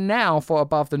Skin, and now for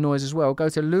Above the Noise as well. Go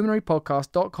to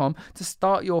luminarypodcast.com to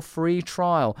start your free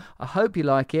trial. I hope you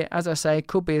like it. As I say, it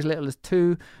could be as little as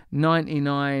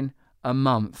 $2.99 a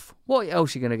month. What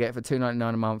else are you going to get for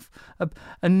 $2.99 a month?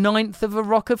 A ninth of a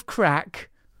rock of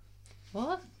crack?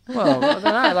 What? Well, I don't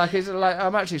know. How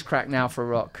much is crack now for a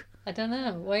rock? I don't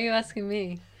know. Why are you asking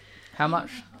me? How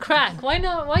much? Crack. Why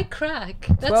not? Why crack?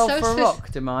 That's 12 for a rock,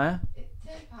 Demaya.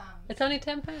 It's only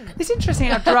 £10. It's interesting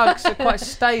how drugs are quite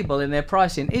stable in their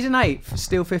pricing. Is an eighth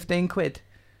still 15 quid?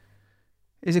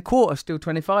 Is a quarter still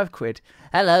 25 quid?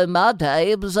 Hello, my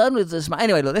day. It was only this much.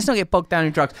 Anyway, look, let's not get bogged down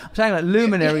in drugs. I'm saying that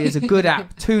Luminary is a good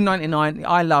app. $2.99.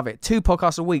 I love it. 2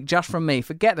 podcasts a week just from me.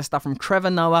 Forget the stuff from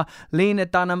Trevor Noah, Lena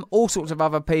Dunham, all sorts of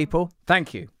other people.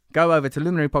 Thank you. Go over to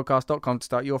luminarypodcast.com to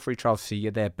start your free trial. See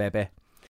you there, baby.